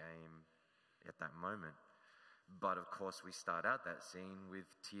 in the game, at that moment. But of course, we start out that scene with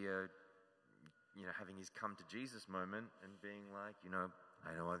Tyr, you know, having his come to Jesus moment and being like, you know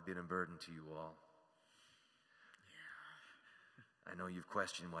I've been a burden to you all. Yeah. I know you've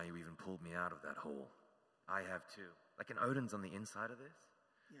questioned why you even pulled me out of that hole. I have too. Like, and Odin's on the inside of this.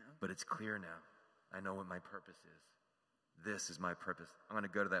 Yeah. But it's clear now. I know what my purpose is. This is my purpose. I'm going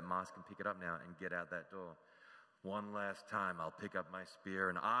to go to that mosque and pick it up now and get out that door. One last time, I'll pick up my spear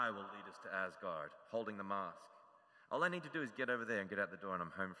and I will lead us to Asgard, holding the mask. All I need to do is get over there and get out the door and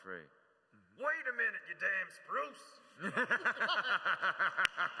I'm home free. Wait a minute, you damn spruce!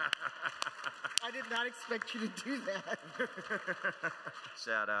 I did not expect you to do that.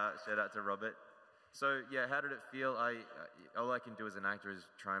 Shout out to Robert. So yeah, how did it feel? All I can do as an actor is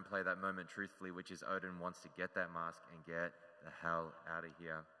try and play that moment truthfully, which is Odin wants to get that mask and get the hell out of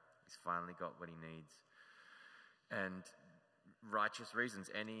here. He's finally got what he needs. And righteous reasons.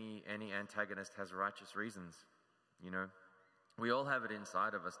 Any antagonist has righteous reasons, you know. We all have it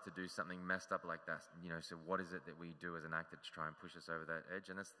inside of us to do something messed up like that, you know. So what is it that we do as an actor to try and push us over that edge?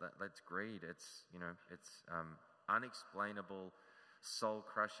 And that's greed. It's, you know, it's unexplainable,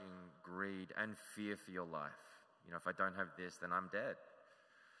 soul-crushing greed and fear for your life. You know, if I don't have this, then I'm dead.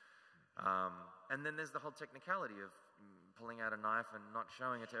 And then there's the whole technicality of pulling out a knife and not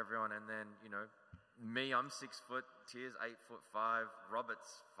showing it to everyone. And then, you know, me, I'm 6 foot, Tyr's 8'5",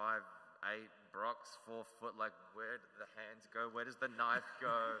 Robert's 5'8", Brock's 4 foot. Like, where do the hands go? Where does the knife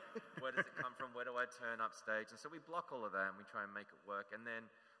go? Where does it come from? Where do I turn upstage? And so we block all of that and we try and make it work. And then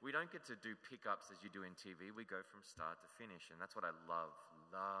we don't get to do pickups as you do in TV. We go from start to finish, and that's what I love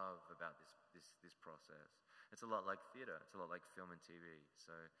about this process. It's a lot like theatre. It's a lot like film and TV.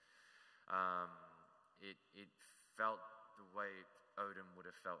 So it felt the way Odin would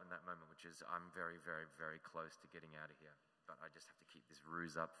have felt in that moment, which is I'm very, very, very close to getting out of here, but I just have to keep this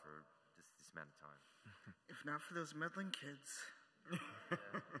ruse up for this amount of time. If not for those meddling kids.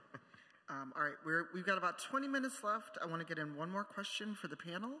 All right, we've got about 20 minutes left. I want to get in one more question for the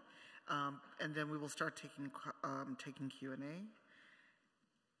panel, and then we will start taking Q&A.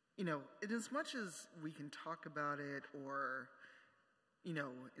 You know, in as much as we can talk about it or, you know,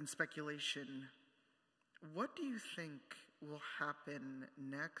 in speculation, what do you think will happen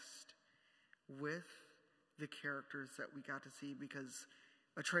next with the characters that we got to see? Because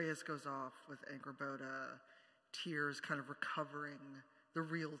Atreus goes off with Angrboda, Tyr's kind of recovering, the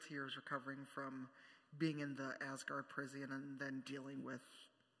real Tyr's recovering from being in the Asgard prison and then dealing with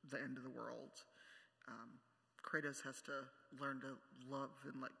the end of the world. Kratos has to learn to love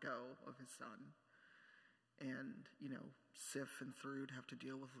and let go of his son. And, you know, Sif and Thrud have to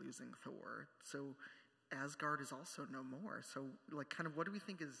deal with losing Thor. So Asgard is also no more. So, like, kind of what do we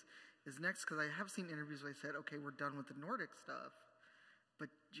think is is next, because I have seen interviews where they said, okay, we're done with the Nordic stuff, but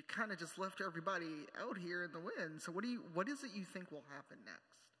you kind of just left everybody out here in the wind. So what is it you think will happen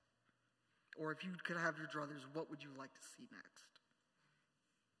next? Or if you could have your druthers, what would you like to see next?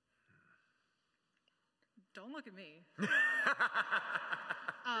 Don't look at me. Is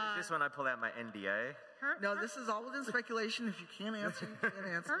this when I pull out my NDA? No, this is all within speculation. If you can't answer, you can't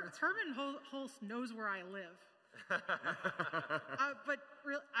answer. Herman Holst knows where I live. But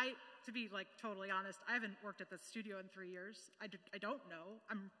to be like totally honest, I haven't worked at the studio in 3 years. I don't know.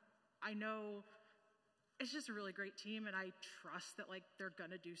 I know it's just a really great team, and I trust that like they're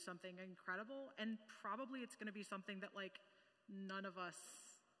gonna do something incredible, and probably it's gonna be something that like none of us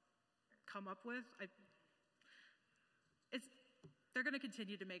come up with. They're going to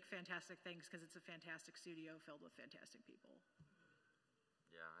continue to make fantastic things because it's a fantastic studio filled with fantastic people.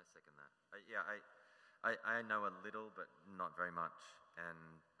 Yeah, I second that. I know a little, but not very much. And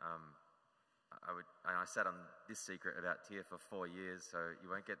I sat on this secret about Tyr for 4 years, so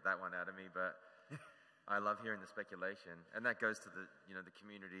you won't get that one out of me. But I love hearing the speculation, and that goes to the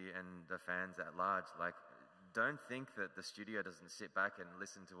community and the fans at large. Like, don't think that the studio doesn't sit back and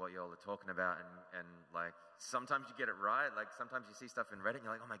listen to what y'all are talking about, and like sometimes you get it right. Like sometimes you see stuff in Reddit and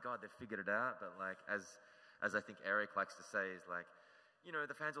you're like, oh my god, they've figured it out. But like as I think Eric likes to say, is like,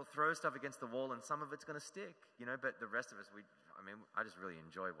 the fans will throw stuff against the wall and some of it's going to stick. But the rest of us, I just really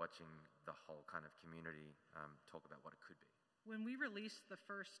enjoy watching the whole kind of community talk about what it could be. When we released the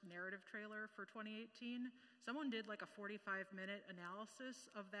first narrative trailer for 2018, someone did like a 45-minute analysis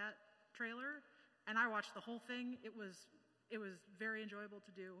of that trailer. And I watched the whole thing. It was very enjoyable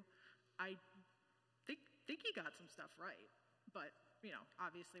to do. I think he got some stuff right, but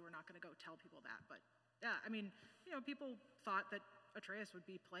obviously we're not going to go tell people that. But yeah, people thought that Atreus would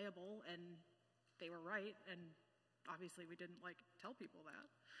be playable, and they were right. And obviously we didn't like tell people that.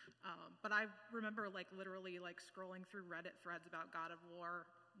 But I remember like literally like scrolling through Reddit threads about God of War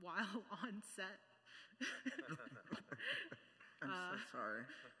while on set. I'm so sorry.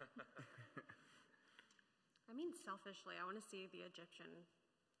 Selfishly, I want to see the Egyptian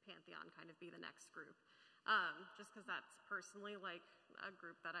pantheon kind of be the next group. Just because that's personally like a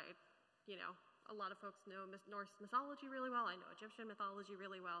group that a lot of folks know Norse mythology really well. I know Egyptian mythology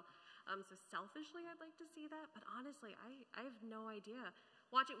really well. So selfishly, I'd like to see that. But honestly, I have no idea.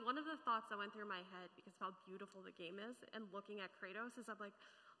 Watching, one of the thoughts that went through my head because of how beautiful the game is and looking at Kratos is I'm like,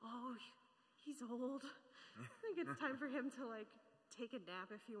 oh, he's old. I think it's time for him to like take a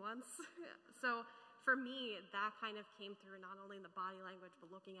nap if he wants. So for me, that kind of came through not only in the body language,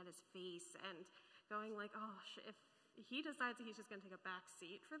 but looking at his face and going like, oh, if he decides that he's just going to take a back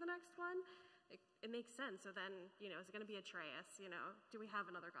seat for the next one, it makes sense. So then, is it going to be Atreus? Do we have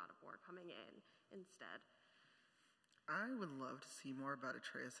another God of War coming in instead? I would love to see more about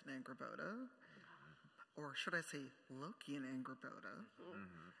Atreus and Angrboda. Or should I say Loki and Angrboda?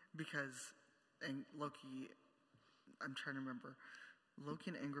 Mm-hmm. Because Loki, I'm trying to remember,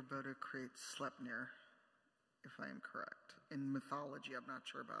 Loki and Angrboda create Sleipnir, if I am correct. In mythology, I'm not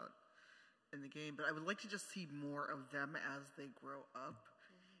sure about in the game, but I would like to just see more of them as they grow up.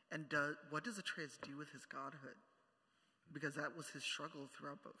 And what does Atreus do with his godhood? Because that was his struggle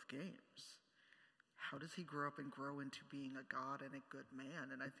throughout both games. How does he grow up and grow into being a god and a good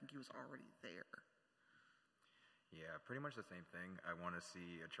man? And I think he was already there. Yeah, pretty much the same thing. I want to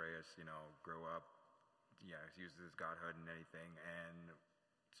see Atreus, grow up. Yeah, use his godhood and anything, and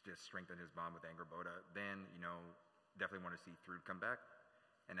just strengthen his bond with Angrboda. Then, definitely want to see Thrud come back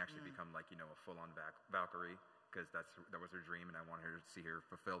and actually become like, a full-on Valkyrie, because that was her dream, and I want her to see her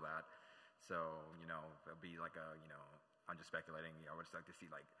fulfill that. So, it'll be like I'm just speculating. I would just like to see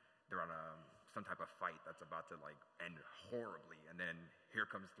like they're on some type of fight that's about to like end horribly, and then here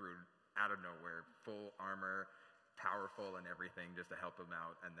comes Thrud out of nowhere, full armor, powerful and everything, just to help them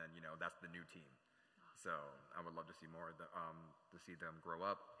out, and then that's the new team. So I would love to see more of to see them grow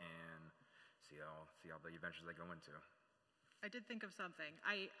up and see all the adventures they go into. I did think of something.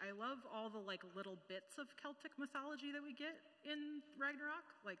 I love all the like little bits of Celtic mythology that we get in Ragnarok.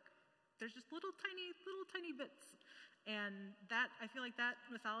 Like there's just little tiny bits, and that I feel like that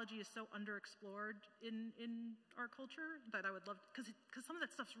mythology is so underexplored in our culture that I would love because some of that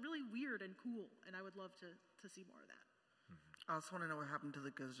stuff's really weird and cool, and I would love to see more of that. I also want to know what happened to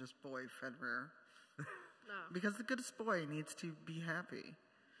the goodest boy, Fenrir. No. Because the goodest boy needs to be happy.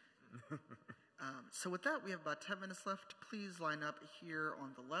 So with that, we have about 10 minutes left. Please line up here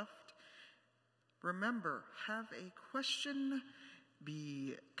on the left. Remember, have a question.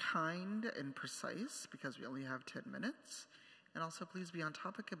 Be kind and precise because we only have 10 minutes. And also, please be on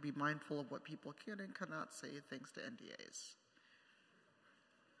topic and be mindful of what people can and cannot say thanks to NDAs.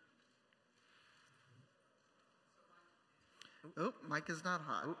 Oh, mic is not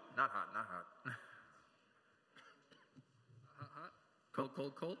hot. Ooh, not hot, not hot. Hot.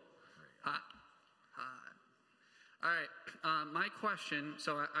 Cold. Hot. All right. My question,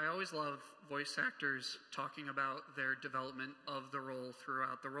 so I always love voice actors talking about their development of the role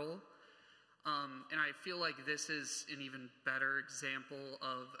throughout the role. And I feel like this is an even better example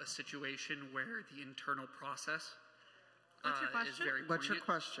of a situation where the internal process What's your is question? very What's your poignant.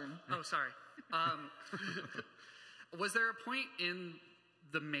 question? Oh, sorry. Was there a point in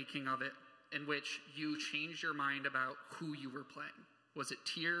the making of it in which you changed your mind about who you were playing? Was it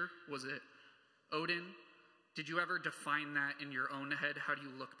Tyr? Was it Odin? Did you ever define that in your own head? How do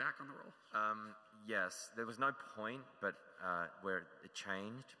you look back on the role? Yes, there was no point, but where it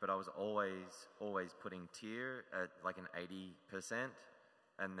changed. But I was always putting Tyr at like an 80%,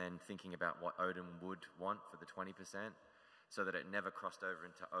 and then thinking about what Odin would want for the 20%, so that it never crossed over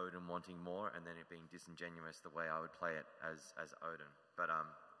into Odin wanting more, and then it being disingenuous the way I would play it as Odin. But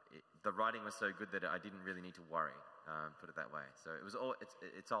the writing was so good that I didn't really need to worry. Put it that way. So it was all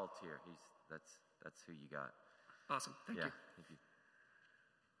it's all Tyr. That's who you got. Awesome. Thank you. Thank you.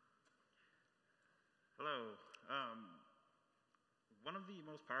 Hello. One of the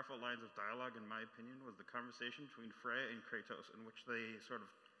most powerful lines of dialogue, in my opinion, was the conversation between Freya and Kratos, in which they sort of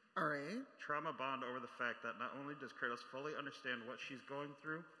All right. trauma bond over the fact that not only does Kratos fully understand what she's going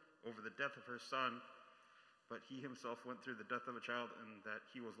through over the death of her son, but he himself went through the death of a child, and that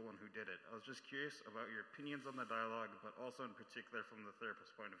he was the one who did it. I was just curious about your opinions on the dialogue, but also in particular from the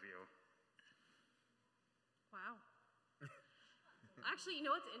therapist's point of view. Wow. Actually, you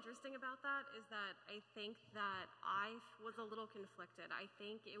know what's interesting about that is that I think that I was a little conflicted. I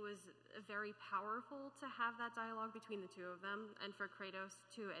think it was very powerful to have that dialogue between the two of them, and for Kratos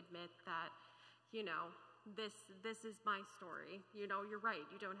to admit that, you know, this is my story. You know, you're right,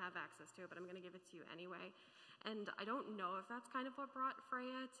 you don't have access to it, but I'm going to give it to you anyway. And I don't know if that's kind of what brought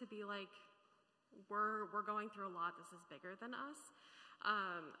Freya to be like, we're going through a lot, this is bigger than us.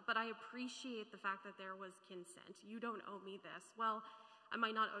 But I appreciate the fact that there was consent. You don't owe me this. Well, I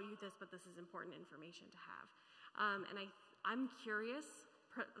might not owe you this, but this is important information to have. And I'm curious,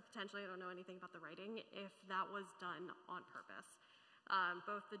 potentially I don't know anything about the writing, if that was done on purpose.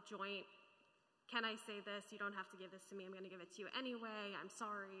 Both the joint, can I say this? You don't have to give this to me. I'm going to give it to you anyway. I'm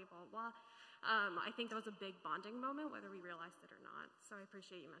sorry, blah, blah. I think that was a big bonding moment, whether we realized it or not. So I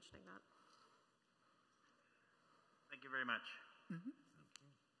appreciate you mentioning that. Thank you very much. Mm-hmm.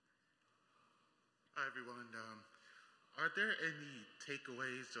 Hi, everyone. Are there any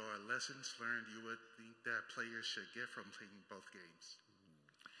takeaways or lessons learned you would think that players should get from playing both games?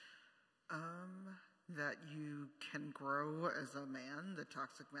 That you can grow as a man. The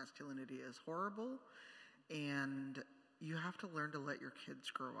toxic masculinity is horrible, and you have to learn to let your kids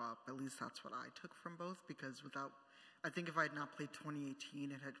grow up. At least that's what I took from both, because I think if I had not played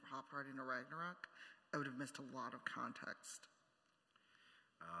 2018 and had hopped right into Ragnarok, I would have missed a lot of context.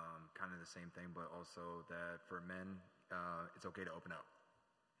 Kind of the same thing, but also that for men, it's okay to open up.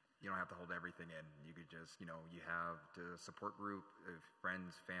 You don't have to hold everything in. You could just, you have the support group, if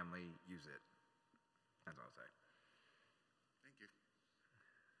friends, family, use it. That's all I'll say. Thank you.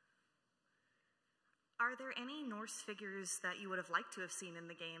 Are there any Norse figures that you would have liked to have seen in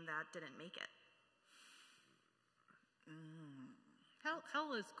the game that didn't make it?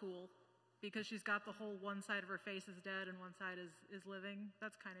 Hell is cool, because she's got the whole one side of her face is dead and one side is living.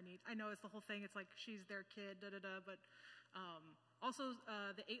 That's kind of neat. I know it's the whole thing. It's like she's their kid, but also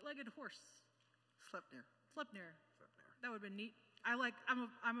the eight-legged horse. Sleipnir. That would have been neat. I'm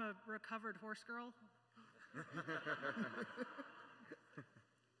a recovered horse girl.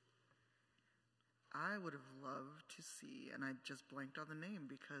 I would have loved to see, and I just blanked on the name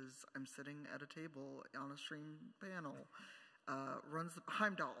because I'm sitting at a table on a stream panel, runs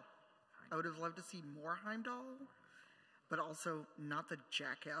Heimdall. I would have loved to see more Heimdall, but also not the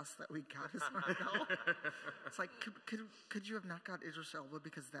jackass that we got as Heimdall. It's like, could you have not got Idris Elba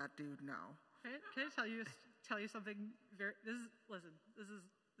because that dude? No. Can I tell you something?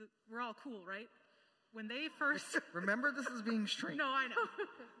 We're all cool, right? When they first remember, this is being straight. No, I know.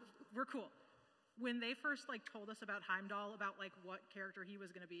 We're cool. When they first told us about Heimdall, about what character he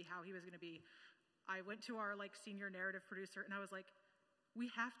was going to be, how he was going to be, I went to our senior narrative producer and I was like, we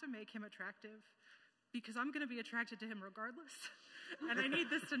have to make him attractive because I'm going to be attracted to him regardless. And I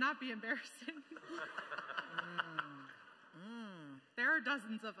need this to not be embarrassing. There are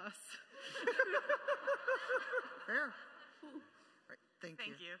dozens of us. Fair. Right,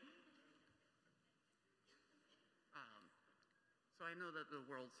 thank you. So I know that the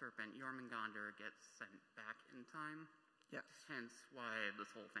world serpent, Jormungandr, gets sent back in time. Yes. Hence why this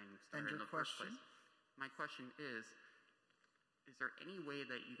whole thing started And your in the first question? place. My question is, is there any way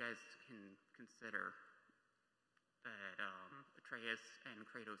that you guys can consider that Atreus and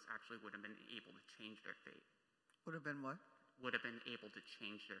Kratos actually would have been able to change their fate? Would have been what? Would have been able to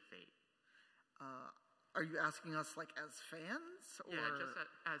change their fate. Are you asking us like as fans? Or? Yeah, just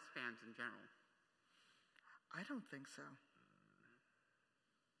as fans in general. I don't think so.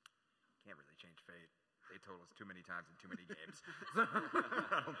 Can't really change fate. They told us too many times in too many games.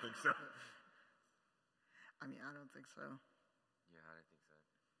 I don't think so. I mean, I don't think so. Yeah, I don't think so.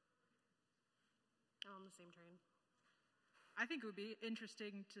 I'm on the same train. I think it would be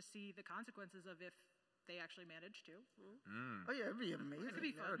interesting to see the consequences of if they actually managed to. Oh yeah, it'd be amazing. It'd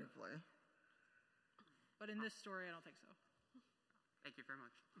be fun. Narratively. But in this story, I don't think so. Thank you very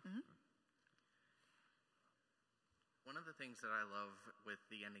much. One of the things that I love with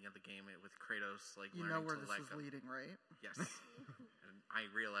the ending of the game, with Kratos, like You learning know where to this let is go. leading, right? Yes. And I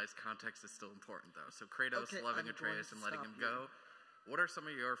realize context is still important, though. So Kratos Okay, loving I'm Atreus going and to letting stop him you. go. What are some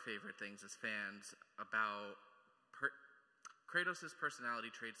of your favorite things as fans about Kratos'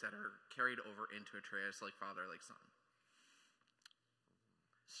 personality traits that are carried over into Atreus, like father, like son?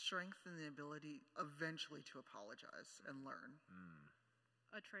 Strength and the ability eventually to apologize and learn.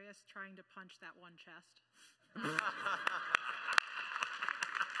 Atreus trying to punch that one chest.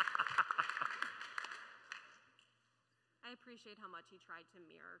 I appreciate how much he tried to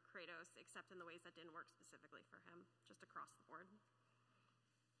mirror Kratos, except in the ways that didn't work specifically for him, just across the board.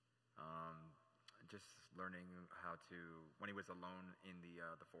 Just learning how to, when he was alone in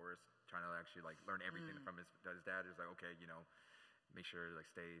the forest, trying to actually like learn everything from his dad. Is like, okay, make sure like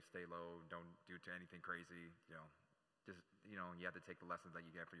stay low, don't do anything crazy. Just you have to take the lessons that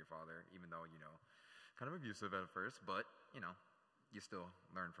you get from your father, even though kind of abusive at first, but you still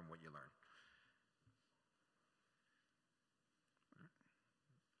learn from what you learn.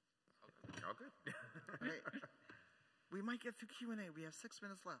 All good. Right. We might get through Q&A. We have 6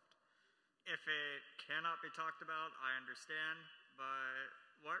 minutes left. If it cannot be talked about, I understand, but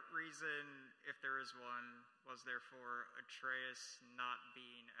what reason, if there is one, was there for Atreus not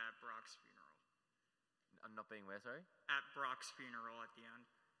being at Brock's funeral? I'm not being where, sorry? At Brock's funeral at the end.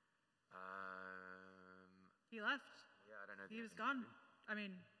 He left. Yeah, I don't know. He was gone. I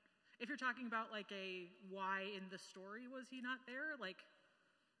mean, if you're talking about like a why in the story was he not there, like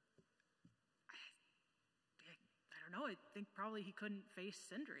I don't know. I think probably he couldn't face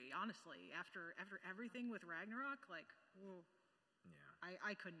Sindri, honestly. After everything with Ragnarok, like, whoa. Yeah.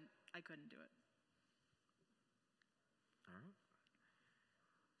 I couldn't do it. All right.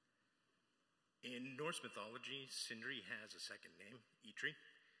 In Norse mythology, Sindri has a second name, Eitri.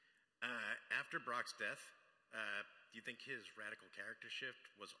 After Brock's death, do you think his radical character shift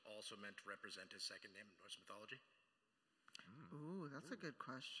was also meant to represent his second name in Norse mythology? Ooh, that's a good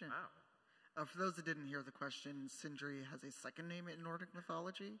question. Wow. For those that didn't hear the question, Sindri has a second name in Nordic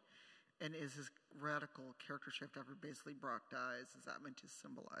mythology, and is his radical character shift after basically Brock dies? Is that meant to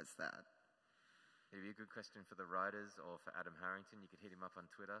symbolize that? It'd be a good question for the writers or for Adam Harrington. You could hit him up on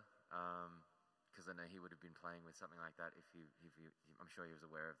Twitter, because I know he would have been playing with something like that. I'm sure he was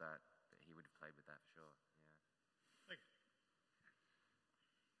aware of that. But he would have played with that for sure. Yeah. Thank you.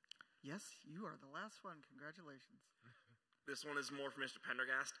 Yes, you are the last one. Congratulations. This one is more for Mr.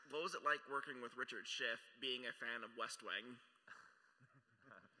 Prendergast. What was it like working with Richard Schiff, being a fan of West Wing?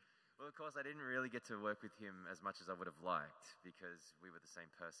 Well, of course, I didn't really get to work with him as much as I would have liked because we were the same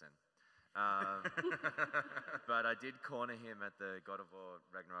person. But I did corner him at the God of War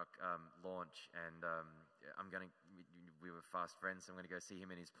Ragnarok launch, and we were fast friends, so I'm going to go see him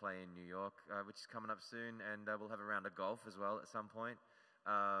in his play in New York, which is coming up soon, and we'll have a round of golf as well at some point.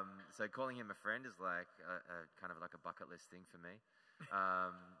 So calling him a friend is like kind of like a bucket list thing for me.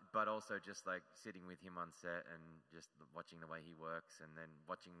 But also just like sitting with him on set and just watching the way he works, and then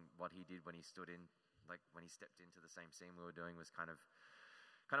watching what he did when he stood in, like when he stepped into the same scene we were doing, was kind of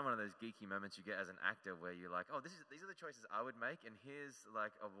one of those geeky moments you get as an actor where you're like, oh, these are the choices I would make, and here's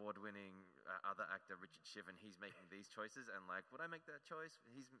like award-winning other actor Richard Schiff, and he's making these choices, and like, would I make that choice?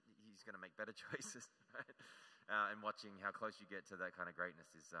 He's going to make better choices, right? And watching how close you get to that kind of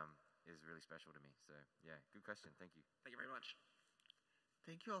greatness is really special to me. So yeah, good question. Thank you. Thank you very much.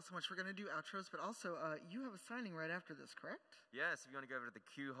 Thank you all so much. We're going to do outros, but also you have a signing right after this, correct? Yes, if you want to go over to the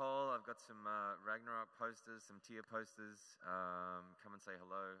Q Hall, I've got some Ragnarok posters, some tier posters. Come and say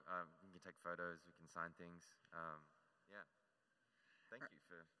hello. We can take photos. We can sign things. Yeah. Thank you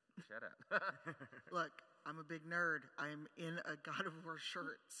for the shout out. Look, I'm a big nerd. I'm in a God of War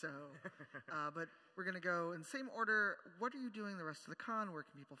shirt, so. But we're going to go in the same order. What are you doing the rest of the con? Where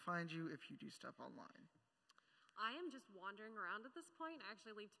can people find you if you do stuff online? I am just wandering around at this point. I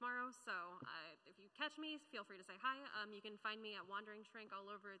actually leave tomorrow, so if you catch me, feel free to say hi. You can find me at Wandering Shrink all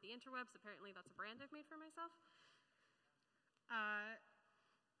over the interwebs. Apparently, that's a brand I've made for myself.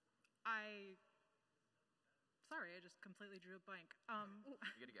 Sorry, I just completely drew a blank.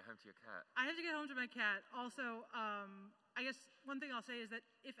 You got to get home to your cat. I have to get home to my cat. Also, I guess one thing I'll say is that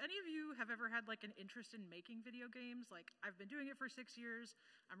if any of you have ever had like an interest in making video games, like I've been doing it for 6 years,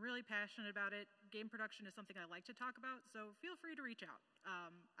 I'm really passionate about it. Game production is something I like to talk about, so feel free to reach out.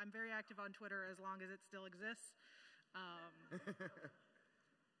 I'm very active on Twitter as long as it still exists.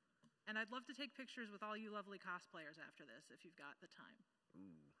 And I'd love to take pictures with all you lovely cosplayers after this if you've got the time.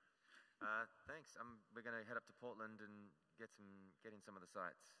 Ooh. Thanks. We're going to head up to Portland and get in some of the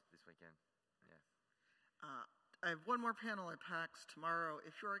sites this weekend. Yeah. I have one more panel at PAX tomorrow.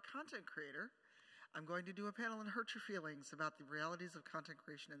 If you're a content creator, I'm going to do a panel on Hurt Your Feelings about the realities of content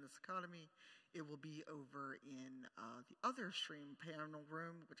creation in this economy. It will be over in the other stream panel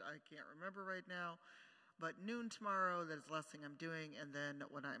room, which I can't remember right now. But noon tomorrow, that is the last thing I'm doing. And then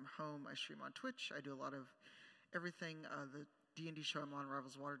when I'm home, I stream on Twitch. I do a lot of everything. The D&D show I'm on,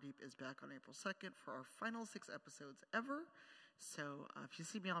 Rivals Waterdeep, is back on April 2nd for our final 6 episodes ever. So if you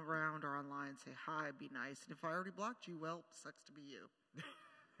see me around or online, say hi, be nice. And if I already blocked you, well, sucks to be you.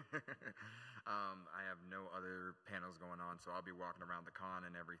 I have no other panels going on, so I'll be walking around the con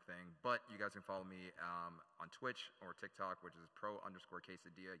and everything. But you guys can follow me on Twitch or TikTok, which is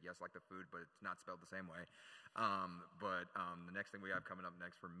pro_quesadilla. Yes, like the food, but it's not spelled the same way. The next thing we have coming up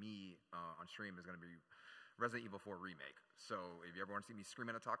next for me on stream is going to be Resident Evil 4 Remake. So if you ever want to see me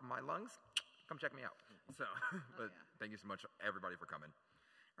screaming at the top of my lungs, come check me out. So, thank you so much, everybody, for coming.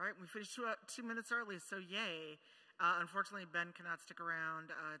 All right, we finished 2 minutes early, so yay. Unfortunately, Ben cannot stick around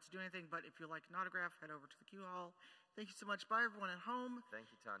to do anything, but if you'd like an autograph, head over to the Q Hall. Thank you so much. Bye, everyone at home.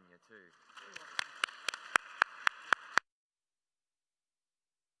 Thank you, Tanya, too.